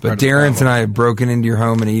 that's. But Darren's and I have broken into your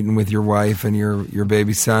home and eaten with your wife and your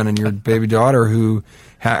baby son and your baby daughter, who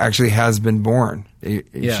actually has been born.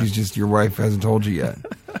 She's just, your wife hasn't told you yet.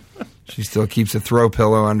 She still keeps a throw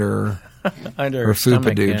pillow under her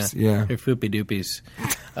stomach, fupa-doops. Yeah. Her foopy-doopies.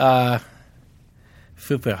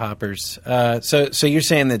 Fupa hoppers. So you're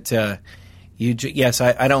saying that... Yes,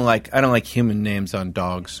 I don't like human names on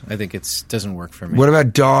dogs. I think it doesn't work for me. What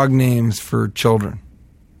about dog names for children?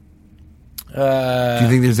 Do you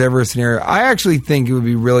think there's ever a scenario? I actually think it would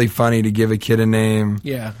be really funny to give a kid a name.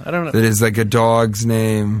 Yeah, I don't know. That is like a dog's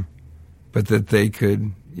name, but that they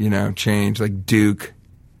could, change, like Duke,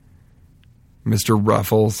 Mr.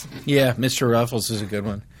 Ruffles. Yeah, Mr. Ruffles is a good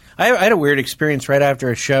one. I had a weird experience right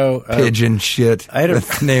after a show. Pigeon shit.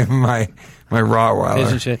 That's the name of my Rottweiler.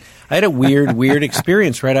 Pigeon shit. I had a weird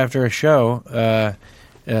experience right after a show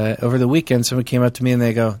over the weekend. Someone came up to me and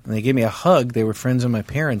they gave me a hug. They were friends of my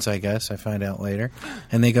parents, I guess. I find out later.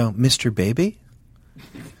 And they go, Mr. Baby?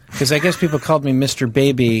 Because I guess people called me Mr.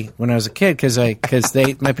 Baby when I was a kid because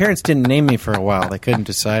my parents didn't name me for a while. They couldn't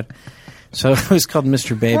decide. So it was called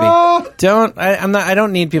Mr. Baby. I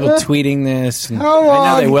don't need people tweeting this. I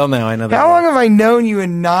know they will now. How long have I known you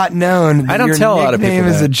and not known that your nickname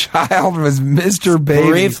as a child was Mr. Baby?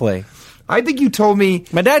 Briefly. I think you told me.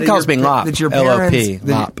 My dad calls me Lop. That your parents,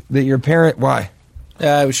 Lop. That your parent. Why?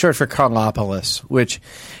 It was short for Carlopolis, which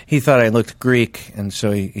he thought I looked Greek, and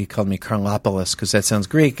so he called me Carlopolis because that sounds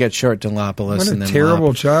Greek. Get short to Lopolis. What and a then terrible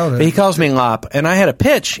Lop. childhood. But he calls me Lop, and I had a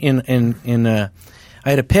pitch I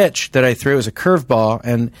had a pitch that I threw as a curveball,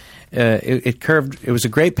 and it curved. It was a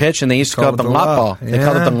great pitch, and they used to call it the Lop ball. They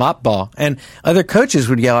called it the Lop ball, and other coaches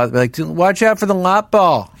would yell out like, "Watch out for the Lop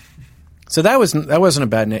ball." So that wasn't a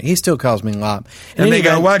bad name. He still calls me Lop, and they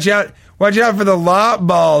go, "Watch out Watch out for the lot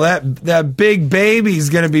ball. That big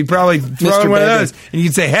baby's going to be probably throwing one of those. And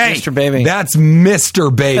you'd say, hey, Mr. Baby. That's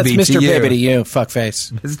Mr. Baby That's Mr. to you. Baby to you,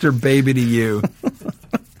 fuckface. Mr. Baby to you.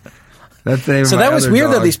 That's the name So of my that was other weird,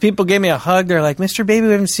 dog. though. These people gave me a hug. They're like, Mr. Baby,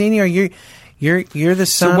 we haven't seen you. Or you're the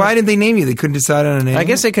son. So why did they name you? They couldn't decide on a name? I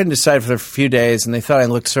guess they couldn't decide for a few days, and they thought I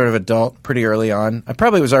looked sort of adult pretty early on. I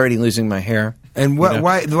probably was already losing my hair. And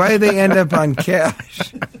why did they end up on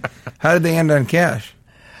Cash? How did they end on Cash?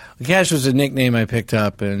 Cash was a nickname I picked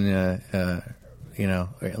up, and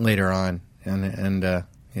later on, and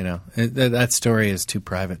that story is too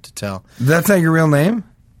private to tell. That's not your real name?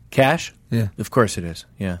 Cash? Yeah. Of course it is.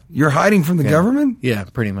 Yeah. You're hiding from the government? Yeah,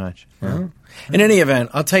 pretty much. Yeah. In any event,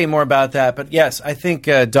 I'll tell you more about that. But yes, I think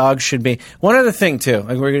dogs should be. One other thing, too.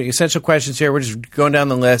 We're going to essential questions here. We're just going down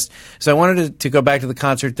the list. So I wanted to go back to the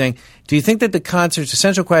concert thing. Do you think that the concert's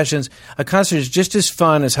essential questions, a concert is just as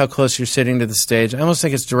fun as how close you're sitting to the stage? I almost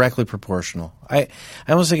think it's directly proportional. I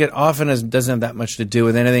almost think it often doesn't have that much to do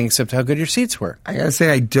with anything except how good your seats were. I got to say,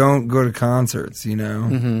 I don't go to concerts,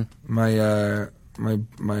 Mm-hmm.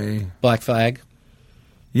 My Black Flag.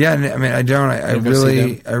 Yeah, I mean, I don't. I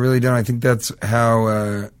really don't. I think that's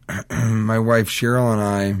how my wife Cheryl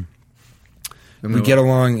and we get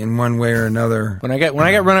along in one way or another. When I got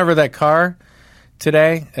run over that car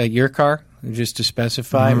today, your car, just to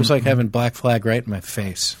specify, it was like having Black Flag right in my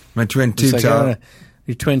face. My twin two-top.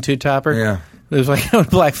 Your twin two-topper? Yeah. It was like having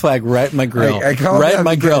Black Flag right in my grill. Right in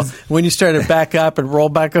my grill. When you started to back up and roll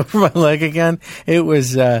back over my leg again, it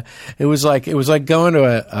was like going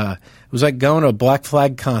to a Black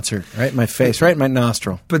Flag concert, right in my face, right in my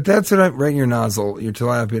nostril. But that's what right in your nozzle, your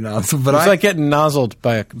tilapia nozzle. But it's like getting nozzled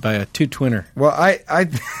by a two-twinner. Well, I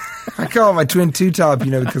call it my twin two-top,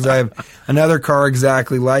 because I have another car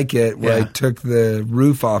exactly like it where I took the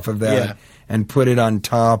roof off of that and put it on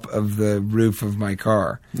top of the roof of my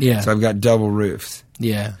car. Yeah. So I've got double roofs.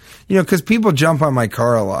 Yeah. Because people jump on my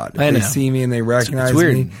car a lot. If they see me and they recognize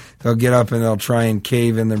me, they'll get up and they'll try and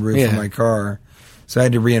cave in the roof of my car. So I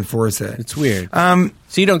had to reinforce it. It's weird. So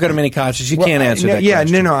you don't go to many concerts. You can't answer that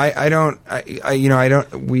question. Yeah, no, I don't.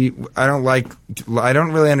 I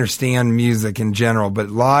don't really understand music in general, but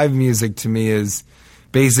live music to me is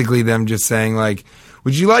basically them just saying like,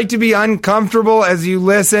 would you like to be uncomfortable as you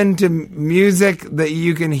listen to music that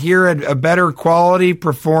you can hear at a better quality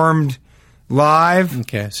performed live?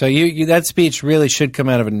 Okay, so you that speech really should come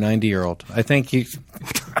out of a 90-year-old. I think you.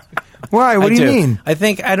 Why? What do you mean? I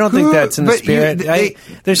don't think that's in the spirit.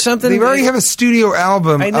 There's something. They already have a studio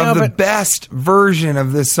album of the but best version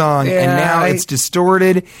of this song, and now it's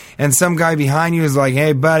distorted. And some guy behind you is like,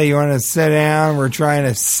 "Hey, buddy, you want to sit down? We're trying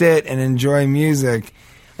to sit and enjoy music."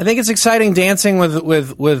 I think it's exciting dancing with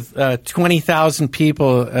 20,000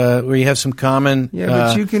 people where you have some common. Yeah,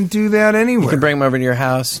 but you can do that anywhere. You can bring them over to your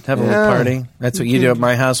house, have a little party. That's what you do at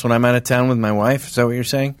my house when I'm out of town with my wife. Is that what you're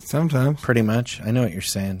saying? Sometimes. Pretty much. I know what you're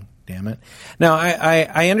saying. Damn it. Now,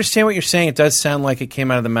 I understand what you're saying. It does sound like it came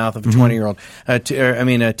out of the mouth of a 20-year-old. A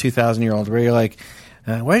 2,000-year-old where you're like,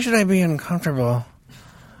 why should I be uncomfortable?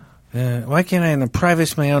 Why can't I in the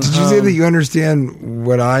privacy of my own home? Did you say that you understand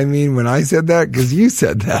what I mean when I said that? Because you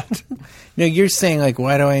said that. No, you're saying, like,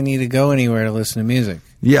 why do I need to go anywhere to listen to music?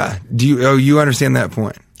 Yeah. You understand that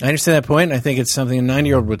point? I understand that point. I think it's something a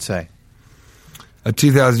 90-year-old would say. A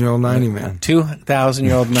 2,000-year-old 90 man.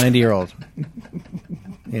 2,000-year-old 90-year-old.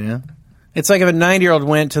 It's like if a 90-year-old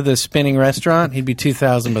went to the spinning restaurant, he'd be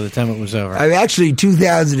 2,000 by the time it was over. I'm actually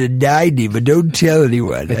 2,090, but don't tell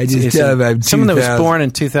anyone. I just tell them I'm 2,000. Someone that was born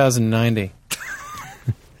in 2090.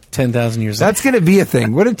 10,000 years old. That's going to be a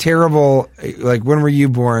thing. What a terrible, like, when were you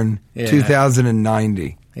born?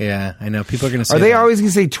 2090. Yeah, I know. People are going to say Are they that. always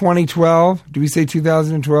going to say 2012? Do we say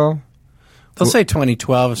 2012? They'll say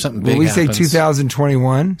 2012 if something big happens. Will we happens. say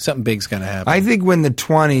 2021? Something big's going to happen. I think when the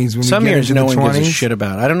 20s, when some we get years into no the one 20s, gives a shit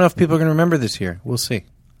about. I don't know if people are going to remember this year. We'll see.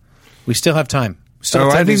 We still have time.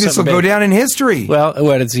 I think this will go down in history. Well,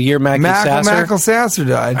 what? It's a year Mackie Sasser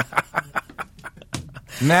died.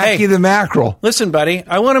 Mackie the mackerel. Listen, buddy,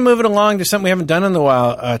 I want to move it along to something we haven't done in a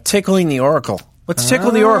while, tickling the Oracle. Let's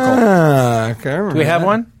tickle the Oracle. Okay, do we have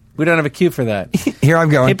one? We don't have a cue for that. Here I'm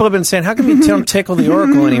going. People have been saying, how come you don't tickle the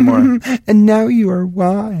Oracle anymore? And now you are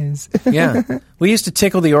wise. Yeah. We used to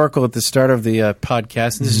tickle the Oracle at the start of the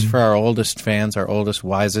podcast. This is for our oldest fans, our oldest,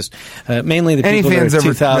 wisest. Mainly the people that are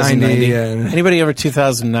 2090. Anybody over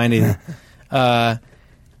 2090.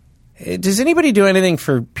 Does anybody do anything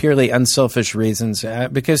for purely unselfish reasons?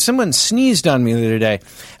 Because someone sneezed on me the other day.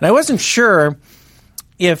 And I wasn't sure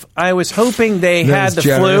if I was hoping they had the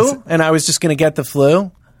flu and I was just going to get the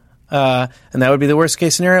flu. And that would be the worst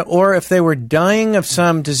case scenario. Or if they were dying of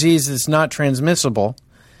some disease that's not transmissible,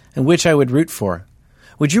 and which I would root for.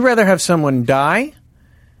 Would you rather have someone die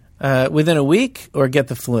within a week or get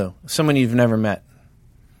the flu? Someone you've never met.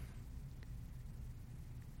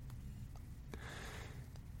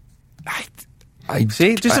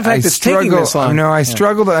 See, just the fact it's taking this long. No, I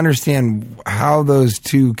struggle to understand how those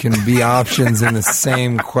two can be options in the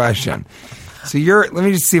same question. So let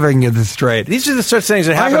me just see if I can get this straight. These are the sorts of things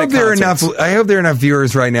that happen at concerts. I hope there are enough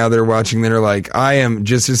viewers right now that are watching that are like, I am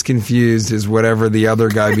just as confused as whatever the other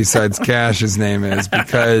guy besides Cash's name is,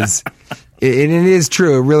 because it is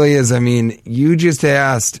true. It really is. I mean, you just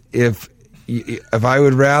asked if I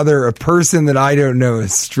would rather a person that I don't know, a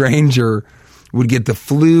stranger, would get the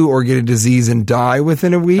flu or get a disease and die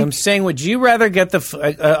within a week. I'm saying, would you rather get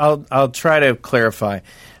the I'll try to clarify.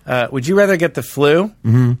 Would you rather get the flu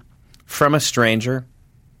from a stranger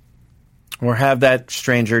or have that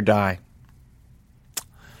stranger die?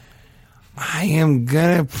 I am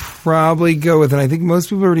going to probably go with, and I think most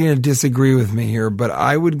people are going to disagree with me here, but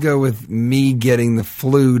I would go with me getting the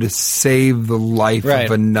flu to save the life of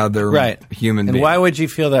another human being. And why would you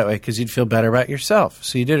feel that way? Because you'd feel better about yourself.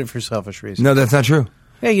 So you did it for selfish reasons. No, that's not true.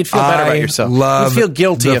 Yeah, you'd feel better about yourself. You'd feel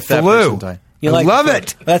guilty if that person died. I love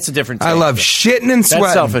it. That's a different take. I love shitting and sweating.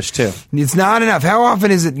 That's selfish, too. It's not enough. How often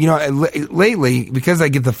is it, lately, because I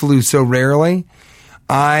get the flu so rarely,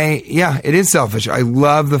 it is selfish. I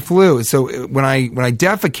love the flu. So when I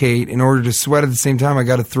defecate, in order to sweat at the same time, I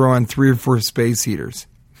got to throw on 3 or 4 space heaters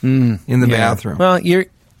in the bathroom. Well,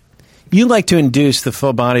 you like to induce the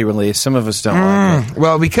full body release. Some of us don't like it.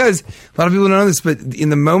 Well, because a lot of people don't know this, but in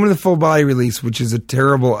the moment of the full body release, which is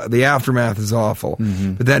the aftermath is awful.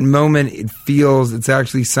 But that moment, it's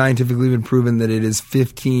actually scientifically been proven that it is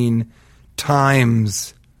 15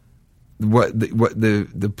 times what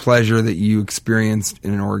the pleasure that you experienced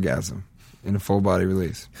in an orgasm in a full body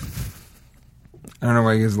release. I don't know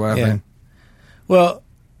why you guys are laughing. Yeah. Well,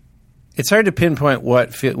 it's hard to pinpoint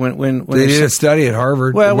what when they did a study at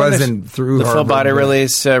Harvard. Well, it wasn't through the Harvard, full body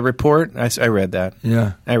release report. I read that.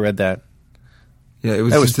 Yeah, I read that. Yeah,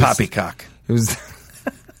 that was poppycock. It was.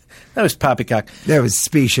 That was poppycock. That was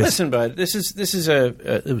specious. Listen, bud, this is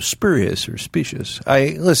a spurious or specious.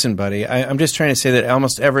 Listen, buddy. I'm just trying to say that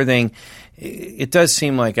almost everything. It does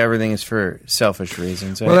seem like everything is for selfish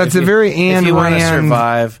reasons. Well, that's a very If you want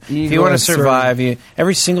to survive,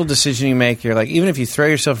 every single decision you make, you're like, even if you throw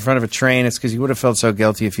yourself in front of a train, it's because you would have felt so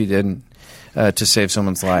guilty if you didn't to save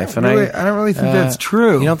someone's life. I don't really think that's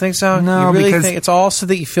true. You don't think so? No, you really because think it's all so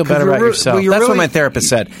that you feel better about yourself. That's what my therapist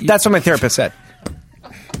said. That's what my therapist said.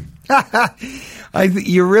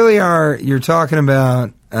 You're talking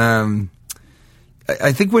about.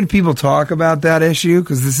 I think when people talk about that issue,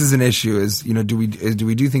 because this is an issue, do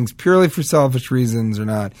we do things purely for selfish reasons or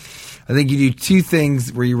not? I think you do 2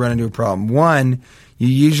 things where you run into a problem. One, you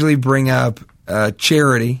usually bring up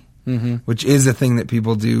charity, which is a thing that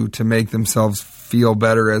people do to make themselves feel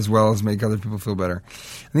better as well as make other people feel better.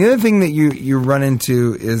 And the other thing that you run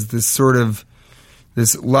into is this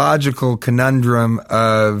logical conundrum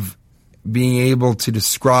of being able to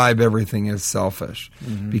describe everything as selfish.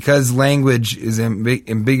 Because language is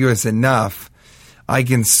ambiguous enough, I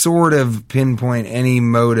can sort of pinpoint any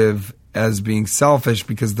motive as being selfish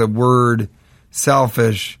because the word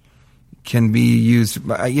selfish can be used.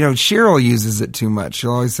 Cheryl uses it too much.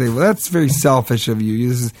 She'll always say, well, that's very selfish of you.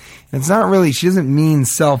 And it's not really, she doesn't mean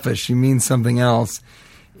selfish. She means something else.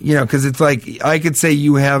 Because it's like, I could say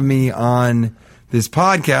you have me on this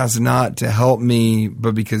podcast not to help me,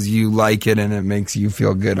 but because you like it and it makes you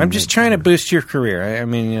feel good. I'm just trying to boost your career. I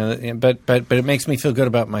mean, but it makes me feel good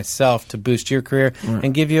about myself to boost your career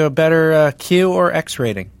and give you a better Q or X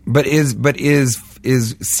rating. But is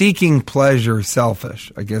seeking pleasure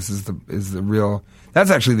selfish? I guess is the real.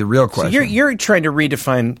 That's actually the real question. So you're trying to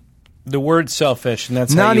redefine the word selfish, and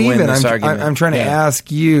that's not how you even. win this argument. I'm trying to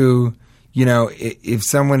ask you. If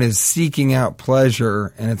someone is seeking out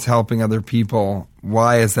pleasure and it's helping other people,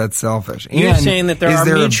 why is that selfish? You're saying that there are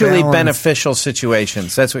mutually beneficial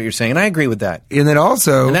situations. That's what you're saying, and I agree with that. And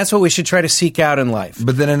that's what we should try to seek out in life.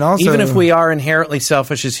 But then also, even if we are inherently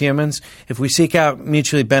selfish as humans, if we seek out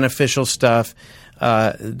mutually beneficial stuff,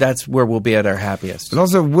 that's where we'll be at our happiest. But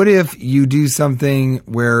also, what if you do something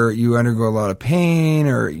where you undergo a lot of pain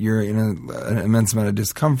or you're in an immense amount of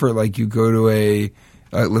discomfort, like you go to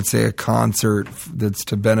let's say a concert that's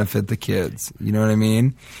to benefit the kids. You know what I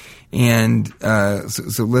mean? And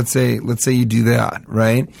so let's say you do that,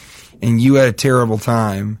 right? And you had a terrible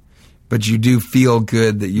time, but you do feel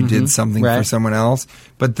good that you did something for someone else.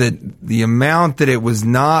 But the amount that it was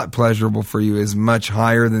not pleasurable for you is much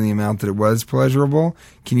higher than the amount that it was pleasurable.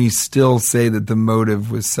 Can you still say that the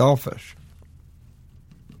motive was selfish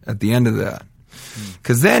at the end of that?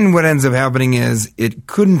 Because then what ends up happening is it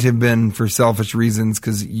couldn't have been for selfish reasons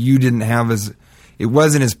because you didn't have it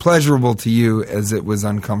wasn't as pleasurable to you as it was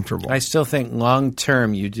uncomfortable. I still think long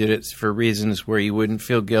term you did it for reasons where you wouldn't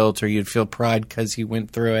feel guilt or you'd feel pride because you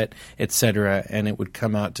went through it, etc., and it would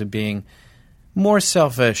come out to being more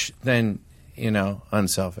selfish than,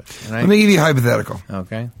 unselfish. Let me give you a hypothetical.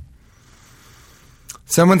 Okay.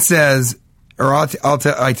 Someone says, or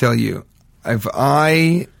I tell you, if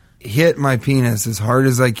I hit my penis as hard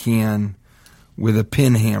as I can with a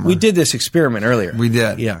pin hammer. We did this experiment earlier. We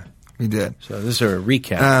did. Yeah. We did. So this is a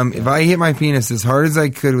recap. If I hit my penis as hard as I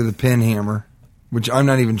could with a pin hammer, which I'm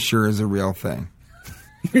not even sure is a real thing.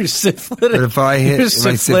 You're syphilitic. But if I hit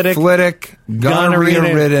my syphilitic,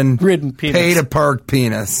 gonorrhea-ridden, penis. pay-to-park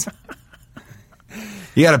penis.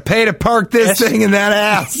 You got to pay to park this thing in that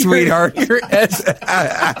ass, sweetheart. That's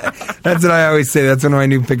what I always say. That's one of my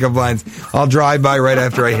new pickup lines. I'll drive by right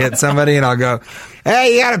after I hit somebody, and I'll go,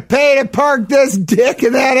 "Hey, you got to pay to park this dick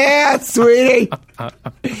in that ass, sweetie."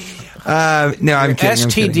 No, I'm kidding.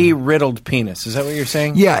 STD-riddled penis. Is that what you're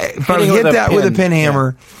saying? Yeah. If I hit that with a pin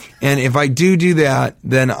hammer, and if I do that,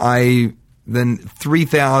 then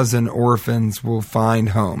 3,000 orphans will find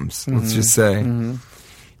homes. Let's just say. Mm-hmm.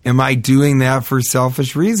 Am I doing that for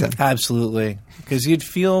selfish reason? Absolutely, because you'd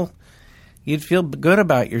feel good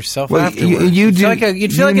about yourself afterwards. You'd feel like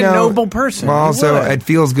a noble person. Well, also it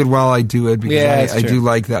feels good while I do it because I do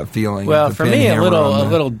like that feeling. Well, for me, a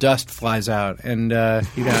little dust flies out and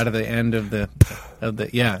out of the end of the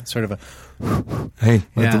sort of a. Hey,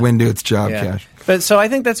 let the wind do its job, Cash. But so I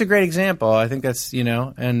think that's a great example. I think that's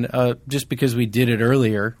and just because we did it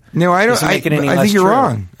earlier. No, I don't. I think you're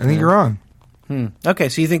wrong. I think you're wrong. Okay,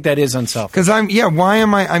 so you think that is unselfish? Because why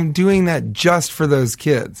am I'm doing that just for those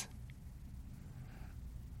kids?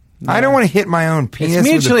 No. I don't want to hit my own penis. It's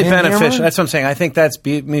mutually beneficial. Hammer. That's what I'm saying. I think that's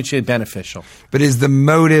mutually beneficial. But is the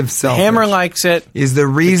motive selfish? The hammer likes it. Is the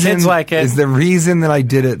reason? The kids like it. Is the reason that I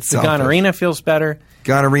did it selfish? The gonorrhea feels better.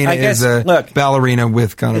 Gonorrhea is a ballerina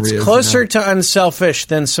with gonorrhea. It's closer to unselfish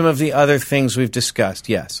than some of the other things we've discussed.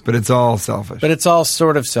 Yes, but it's all selfish. But it's all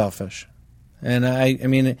sort of selfish. And I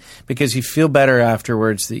mean, because you feel better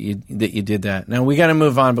afterwards that you did that. Now we got to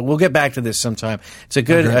move on, but we'll get back to this sometime. It's a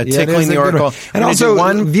good tickling the oracle. And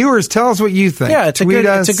also, viewers, tell us what you think. Yeah, it's a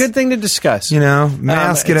good thing to discuss.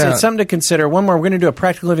 Mask it out. It's something to consider. One more. We're going to do a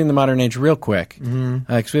practical living in the modern age real quick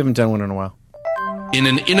because we haven't done one in a while. In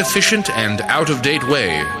an inefficient and out-of-date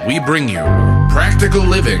way, we bring you practical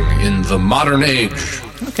living in the modern age.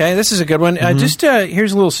 Okay, this is a good one. Here's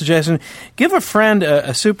a little suggestion. Give a friend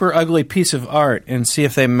a super ugly piece of art and see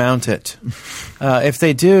if they mount it. If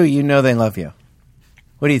they do, they love you.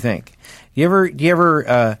 What do you think? Do you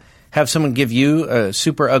ever have someone give you a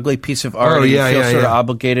super ugly piece of art and you feel sort of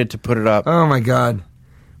obligated to put it up? Oh, my God.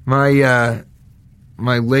 My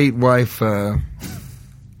late wife...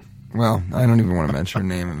 well, I don't even want to mention her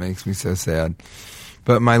name. It makes me so sad.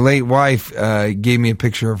 But my late wife gave me a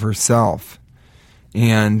picture of herself.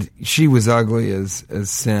 And she was ugly as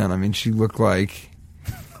sin. I mean, she looked like,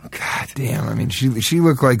 God damn. I mean, she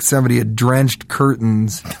looked like somebody had drenched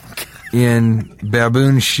curtains in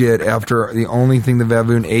baboon shit after the only thing the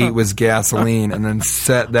baboon ate was gasoline, and then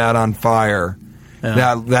set that on fire.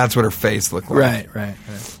 That's what her face looked like. Right.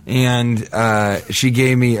 And she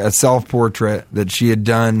gave me a self-portrait that she had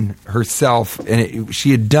done herself, and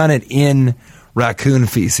she had done it in raccoon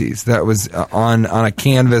feces. That was on a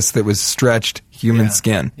canvas that was stretched human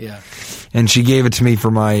skin. Yeah. And she gave it to me for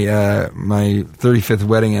my 35th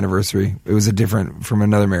wedding anniversary. It was from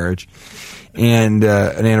another marriage, and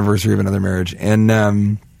an anniversary of another marriage.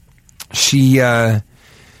 And she, I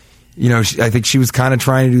think she was kind of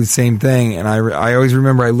trying to do the same thing. And I always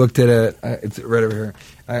remember I looked at it. It's right over here.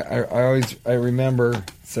 I remember.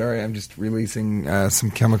 Sorry, I'm just releasing some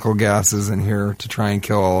chemical gases in here to try and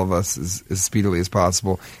kill all of us as speedily as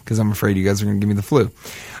possible because I'm afraid you guys are going to give me the flu.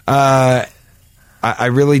 I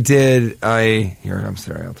really did. I'm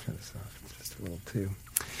sorry. I'll turn this off just a little too.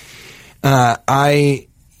 I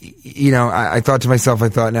thought to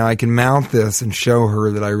myself, now I can mount this and show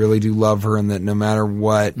her that I really do love her and that no matter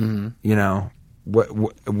what,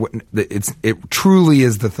 it truly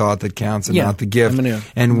is the thought that counts and not the gift.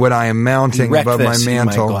 And what I am mounting above my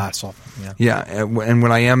mantle, and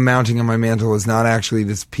what I am mounting on my mantle is not actually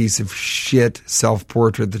this piece of shit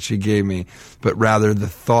self-portrait that she gave me, but rather the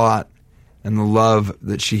thought and the love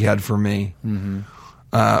that she had for me. Mm-hmm.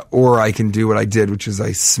 Or I can do what I did, which is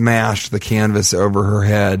I smashed the canvas over her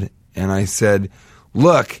head and I said,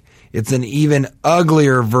 "Look, it's an even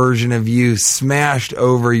uglier version of you smashed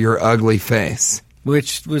over your ugly face."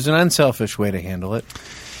 Which was an unselfish way to handle it.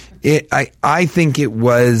 I think it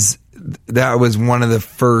was that was one of the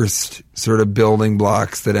first sort of building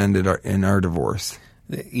blocks that ended in our divorce.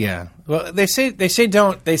 Yeah. Well, they say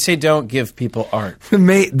don't give people art.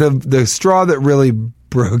 The straw that really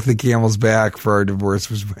broke the camel's back for our divorce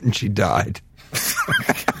was when she died.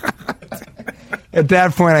 At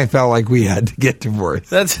that point, I felt like we had to get divorced.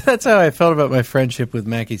 That's how I felt about my friendship with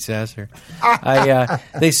Mackie Sasser.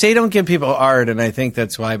 They say don't give people art, and I think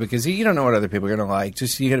that's why, because you don't know what other people are going to like.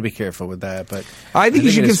 Just you got to be careful with that. But I think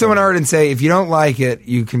you should give someone art and say, if you don't like it,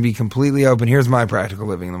 you can be completely open. Here's my practical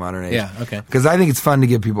living in the modern age. Yeah, okay. Because I think it's fun to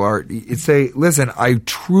give people art. Say, listen, I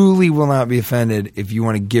truly will not be offended if you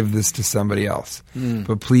want to give this to somebody else,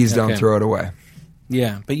 but please don't throw it away.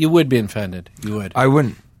 Yeah, but you would be offended. You would. I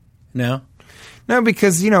wouldn't. No? No,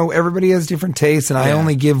 because, everybody has different tastes, and I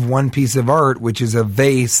only give one piece of art, which is a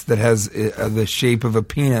vase that has the shape of a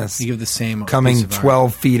penis. You give the same coming piece of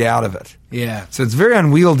 12 art. feet out of it. Yeah. So it's very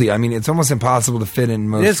unwieldy. I mean, it's almost impossible to fit in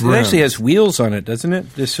most rooms. It actually has wheels on it, doesn't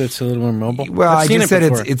it? Just so it's a little more mobile. Well, I just said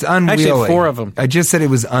it's unwieldy. Actually, 4 of them. I just said it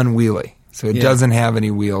was unwieldy. So it doesn't have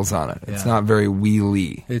any wheels on it. It's not very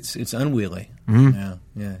wheelie. It's unwheelie. Mm-hmm.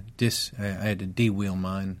 Yeah. I had to de-wheel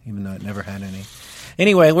mine, even though it never had any.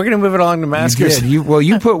 Anyway, we're going to move it along to Maskers. You did.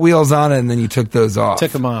 You put wheels on it, and then you took those off.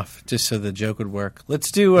 Took them off, just so the joke would work.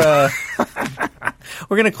 Let's do... we're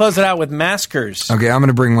going to close it out with Maskers. Okay, I'm going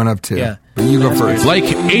to bring one up, too. Yeah. But you go first. Like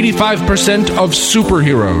 85% of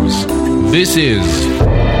superheroes, this is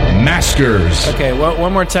Maskers. Okay,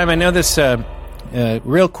 one more time. I know this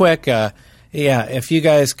real quick... if you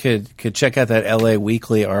guys could check out that LA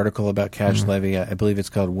Weekly article about Cash Levy, I believe it's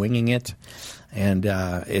called Winging It. And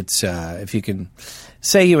it's if you can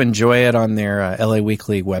say you enjoy it on their LA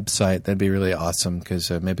Weekly website, that'd be really awesome, because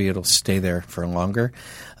maybe it'll stay there for longer.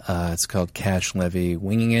 It's called Cash Levy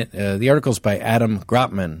Winging It. The article's by Adam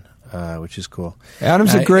Grotman, which is cool.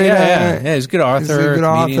 Adam's a great he's a good author. He's a good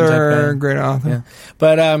author, great author. Yeah.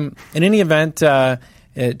 But in any event,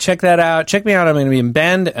 check that out. Check me out. I'm going to be in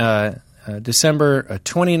Bend December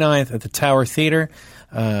 29th at the Tower Theater.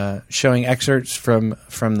 Showing excerpts from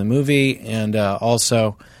the movie, and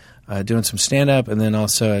also doing some stand-up, and then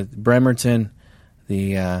also at Bremerton,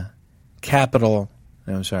 the Admiral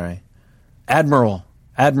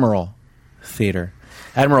Theater.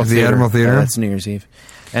 Admiral Theater. That's New Year's Eve.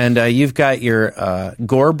 And you've got your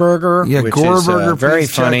Gore Burger, which is very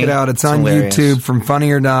funny. Check it out. It's on hilarious. YouTube from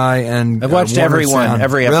Funny or Die. And I've watched every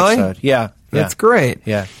episode. Really? Yeah. That's great.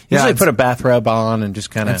 Yeah. Usually put a bathrobe on and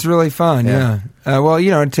just kind of... It's really fun, yeah. Well,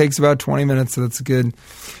 it takes about 20 minutes, so that's a good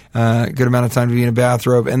amount of time to be in a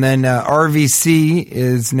bathrobe. And then RVC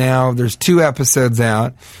is now... There's 2 episodes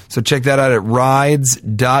out, so check that out at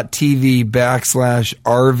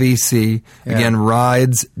rides.tv/RVC. Again,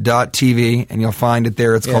 rides.tv, and you'll find it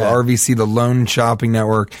there. It's called RVC, the Lone Shopping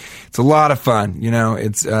Network. It's a lot of fun.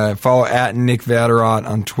 It's follow at Nick Vatterott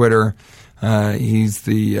on Twitter. He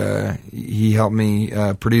helped me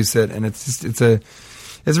produce it, and it's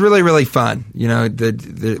really, really fun. A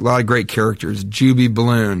lot of great characters. Juby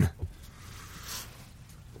Balloon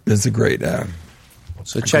is a great.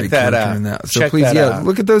 So check that out. So please,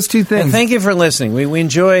 look at those 2 things. And thank you for listening. We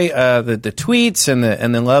enjoy the tweets and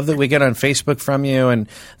the love that we get on Facebook from you, and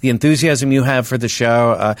the enthusiasm you have for the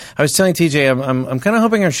show. I was telling TJ, I'm kind of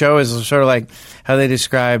hoping our show is sort of like how they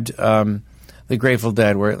described the Grateful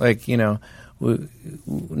Dead, where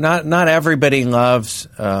not everybody loves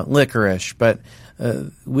licorice, but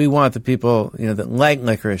we want the people that like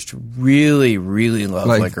licorice to really, really love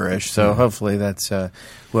licorice. So hopefully that's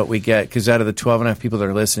what we get, because out of the 12.5 people that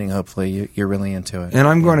are listening, hopefully you're really into it. And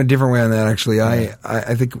I'm going a different way on that, actually. Yeah.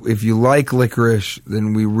 I think if you like licorice,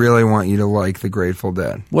 then we really want you to like the Grateful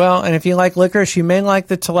Dead. Well, and if you like licorice, you may like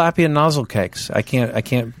the tilapia nozzle cakes. I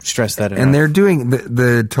can't stress that enough. And they're doing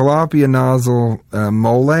the tilapia nozzle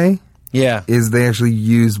mole. Yeah. They actually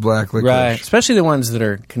use black licorice. Right. Especially the ones that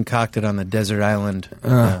are concocted on the desert island.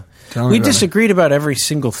 We disagreed about every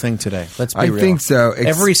single thing today. Let's be real. I think so.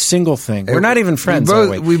 Every single thing. We're not even friends, are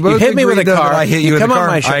we? We both you hit me with a car. I hit you with a car.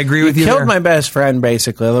 I agree with you. You killed my best friend,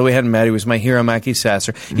 basically, although we hadn't met. He was my hero, Mackie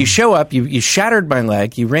Sasser. You show up. You shattered my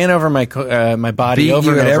leg. You ran over my body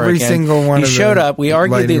over and over every again. Single one. You showed up. We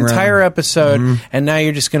argued the entire round. Episode, and now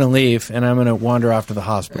you're just going to leave, and I'm going to wander off to the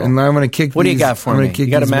hospital. And I'm going to kick. What do you got for me? You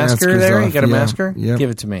got a masker there? You got a masker? Yep. Give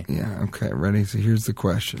it to me. Yeah. Okay. Ready? So here's the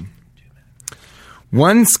question.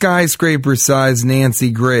 1 skyscraper-sized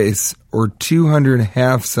Nancy Grace or 200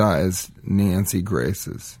 half-sized Nancy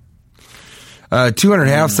Graces? 200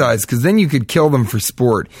 half-sized, because then you could kill them for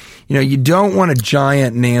sport. You don't want a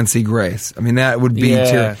giant Nancy Grace. I mean, that would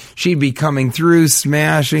be she'd be coming through,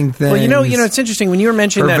 smashing things. Well, it's interesting when you were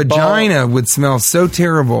mentioning her that vagina would smell so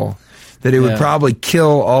terrible that it would probably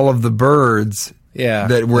kill all of the birds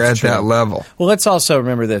that were at that level. Well, let's also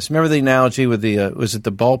remember this. Remember the analogy with the, was it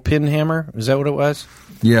the ball pin hammer? Is that what it was?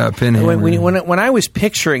 Yeah, pin hammer. When I was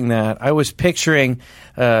picturing that, I was picturing,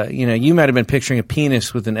 you might have been picturing a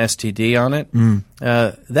penis with an STD on it.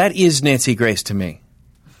 That is Nancy Grace to me.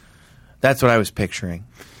 That's what I was picturing.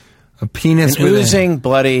 A penis with oozing,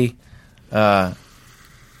 bloody.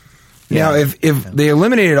 Now, if they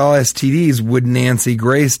eliminated all STDs, would Nancy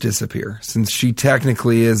Grace disappear? Since she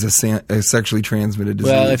technically is a sexually transmitted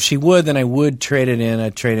disease. Well, if she would, then I would trade it in.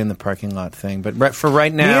 I'd trade in the parking lot thing. But for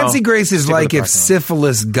right now, Nancy Grace is like if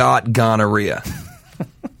syphilis got gonorrhea.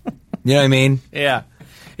 You know what I mean? Yeah.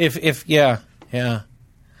 Yeah.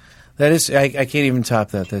 That is. I can't even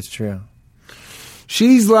top that. That's true.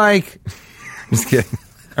 She's like. Just kidding.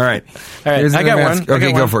 All right. I got one.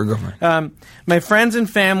 Okay, go for it. My friends and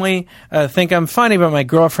family think I'm funny, but my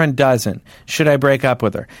girlfriend doesn't. Should I break up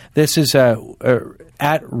with her? This is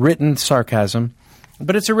at written sarcasm,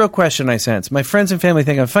 but it's a real question I sense. My friends and family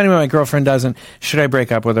think I'm funny, but my girlfriend doesn't. Should I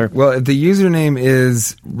break up with her? Well, if the username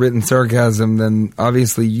is written sarcasm, then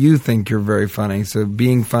obviously you think you're very funny, so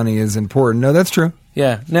being funny is important. No, that's true.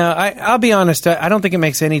 Yeah. Now, I'll be honest. I don't think it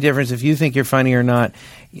makes any difference if you think you're funny or not.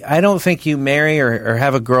 I don't think you marry or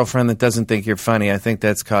have a girlfriend that doesn't think you're funny. I think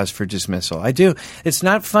that's cause for dismissal. I do. It's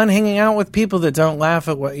not fun hanging out with people that don't laugh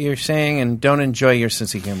at what you're saying and don't enjoy your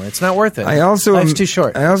sense of humor. It's not worth it. Life's too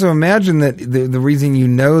short. I also imagine that the reason you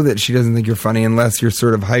know that she doesn't think you're funny, unless you're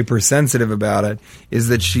sort of hypersensitive about it, is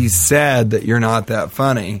that she's sad that you're not that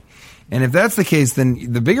funny. And if that's the case,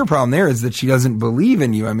 then the bigger problem there is that she doesn't believe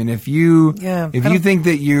in you. I mean, if you think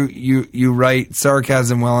that you write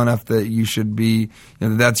sarcasm well enough that you should be,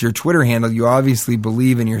 that's your Twitter handle, you obviously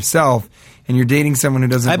believe in yourself, and you're dating someone who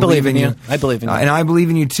doesn't believe in you. I believe in you. And I believe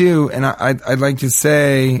in you too. And I'd like to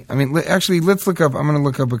say, I mean, actually, let's look up, I'm going to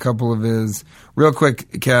look up a couple of his, real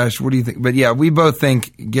quick, Cash, what do you think? But yeah, we both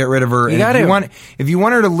think get rid of her. If you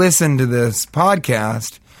want her to listen to this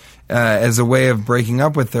podcast, as a way of breaking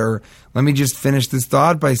up with her, let me just finish this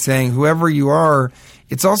thought by saying, whoever you are,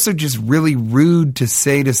 it's also just really rude to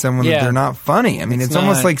say to someone that they're not funny. I mean, it's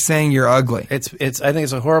almost like saying you're ugly. I think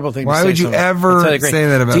it's a horrible thing to say. Why would you ever say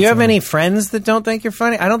that about someone? Do you have any friends that don't think you're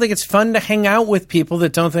funny? I don't think it's fun to hang out with people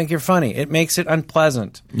that don't think you're funny. It makes it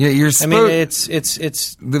unpleasant. Yeah,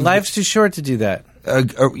 it's life's too short to do that.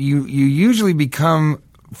 You usually become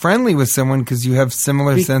friendly with someone because you have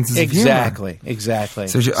similar senses of humor. Exactly.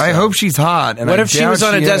 So I hope she's hot. And what if she was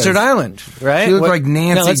on a desert island, right? She looked like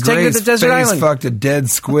Nancy let's take her to the desert island. Fucked a dead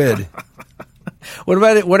squid. What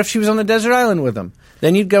about it? What if she was on the desert island with him?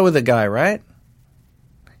 Then you'd go with a guy, right?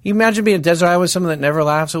 You imagine being a desert island with someone that never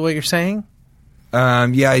laughs at what you're saying?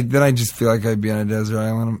 Yeah, then I just feel like I'd be on a desert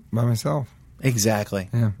island by myself. Exactly.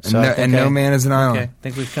 Yeah. And no man is an island. Okay. I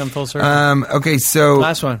think we've come full circle. Okay, so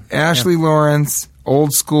last one. Ashley Lawrence,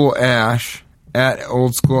 Old School Ash, at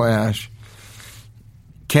Old School Ash.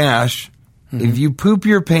 Cash, if you poop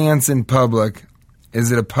your pants in public,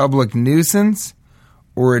 is it a public nuisance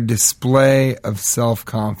or a display of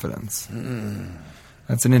self-confidence?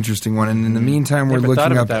 That's an interesting one. And in the meantime, we're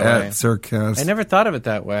looking up at sarcasm. I never thought of it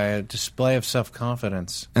that way, a display of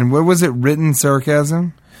self-confidence. And what was it, written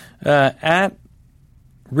sarcasm? At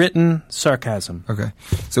written sarcasm. Okay.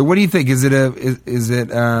 So what do you think? Is it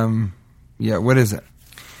what is it?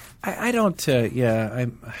 I don't,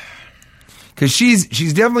 because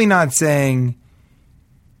she's definitely not saying,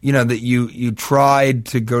 that you tried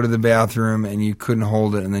to go to the bathroom and you couldn't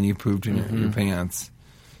hold it and then you pooped in your pants.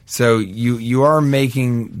 So you are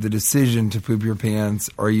making the decision to poop your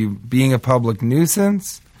pants. Are you being a public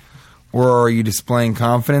nuisance or are you displaying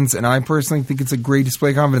confidence? And I personally think it's a great display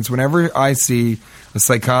of confidence. Whenever I see a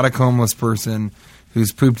psychotic homeless person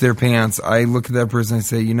who's pooped their pants, I look at that person and I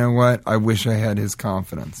say, you know what? I wish I had his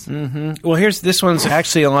confidence. Mm-hmm. Well, this one's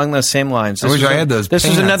actually along those same lines. I wish I had those This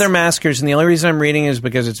pants. is another Maskers, and the only reason I'm reading is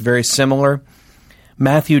because it's very similar.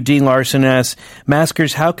 Matthew D. Larson asks,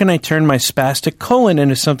 Maskers, how can I turn my spastic colon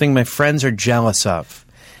into something my friends are jealous of?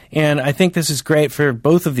 And I think this is great for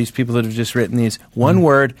both of these people that have just written these. One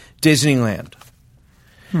word, Disneyland.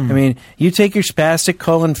 I mean, you take your spastic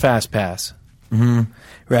colon fast pass.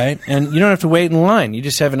 Right? And you don't have to wait in line. You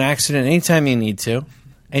just have an accident anytime you need to,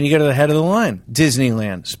 and you go to the head of the line.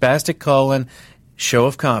 Disneyland, spastic colon, show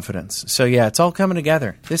of confidence. So, yeah, it's all coming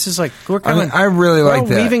together. This is like, I really like that.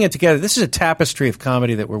 We're weaving it together. This is a tapestry of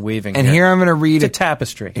comedy that we're weaving. And here I'm going to read it's a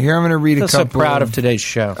tapestry. Here I'm going to read a couple. I'm so proud of today's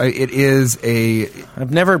show. It is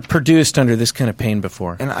I've never produced under this kind of pain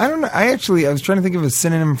before. And I don't know. I was trying to think of a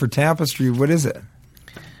synonym for tapestry. What is it?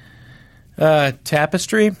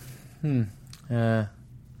 Tapestry?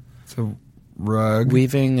 So rug.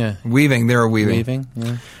 Weaving. They're weaving. Weaving,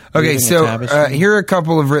 yeah. Okay, Weaving so here are a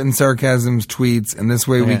couple of written sarcasms tweets, and this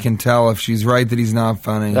way we can tell if she's right that he's not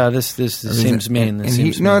funny. This seems mean.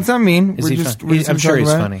 No, it's not mean. I'm sure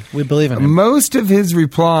he's funny. We believe in him. Most of his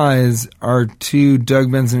replies are to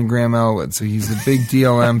Doug Benson and Graham Elwood, so he's a big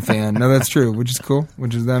DLM fan. No, that's true, which is cool.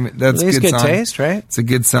 That's good sign. Taste, right? It's a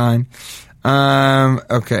good sign.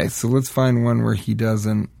 Okay, so let's find one where he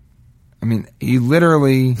doesn't. I mean, he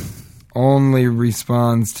literally only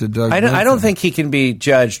responds to Doug Benson. I don't think he can be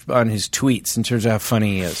judged on his tweets in terms of how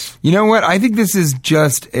funny he is. You know what? I think this is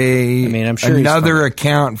just I'm sure another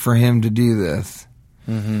account for him to do this.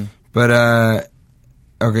 Mm-hmm. But,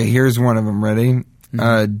 okay, here's one of them. Ready?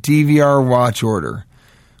 Mm-hmm. DVR watch order.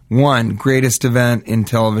 1, greatest event in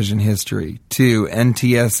television history. 2,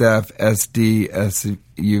 NTSF SD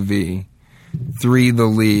SUV. 3, The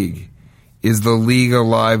League. Is The League a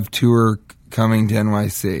live tour coming to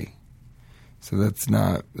NYC? So that is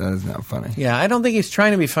not funny. Yeah, I don't think he's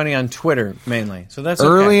trying to be funny on Twitter mainly. So that's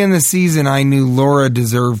early in the season. I knew Laura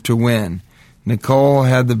deserved to win. Nicole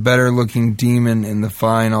had the better looking demon in the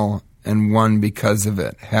final and won because of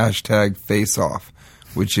it. #Face Off,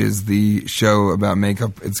 which is the show about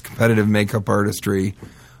makeup. It's competitive makeup artistry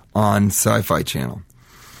on Sci-Fi Channel.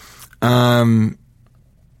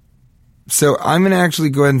 So I'm going to actually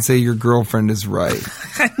go ahead and say your girlfriend is right.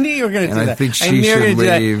 I knew you were going to do that. I think she should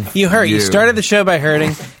leave. You hurt. You started the show by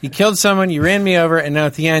hurting. You killed someone. You ran me over. And now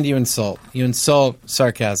at the end, you insult. You insult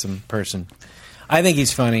sarcasm person. I think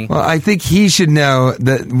he's funny. Well, I think he should know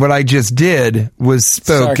that what I just did was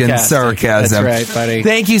spoken sarcasm. That's right, buddy.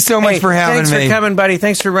 Thank you so much for having me. Thanks for coming, buddy.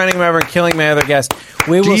 Thanks for running him over and killing my other guest.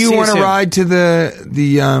 Do you want to ride to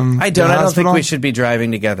the I don't. I don't think we should be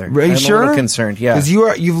driving together. Are you sure? I'm a little concerned. Yeah, because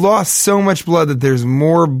you've lost so much blood that there's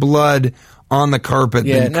more blood on the carpet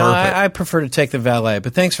than carpet. I prefer to take the valet.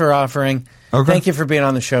 But thanks for offering. Okay. Thank you for being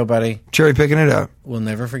on the show, buddy. Cherry picking it up. We'll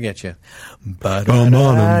never forget you.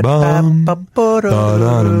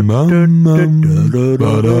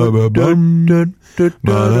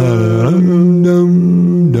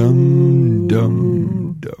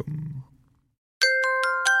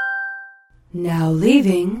 Now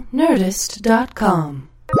leaving Nerdist.com.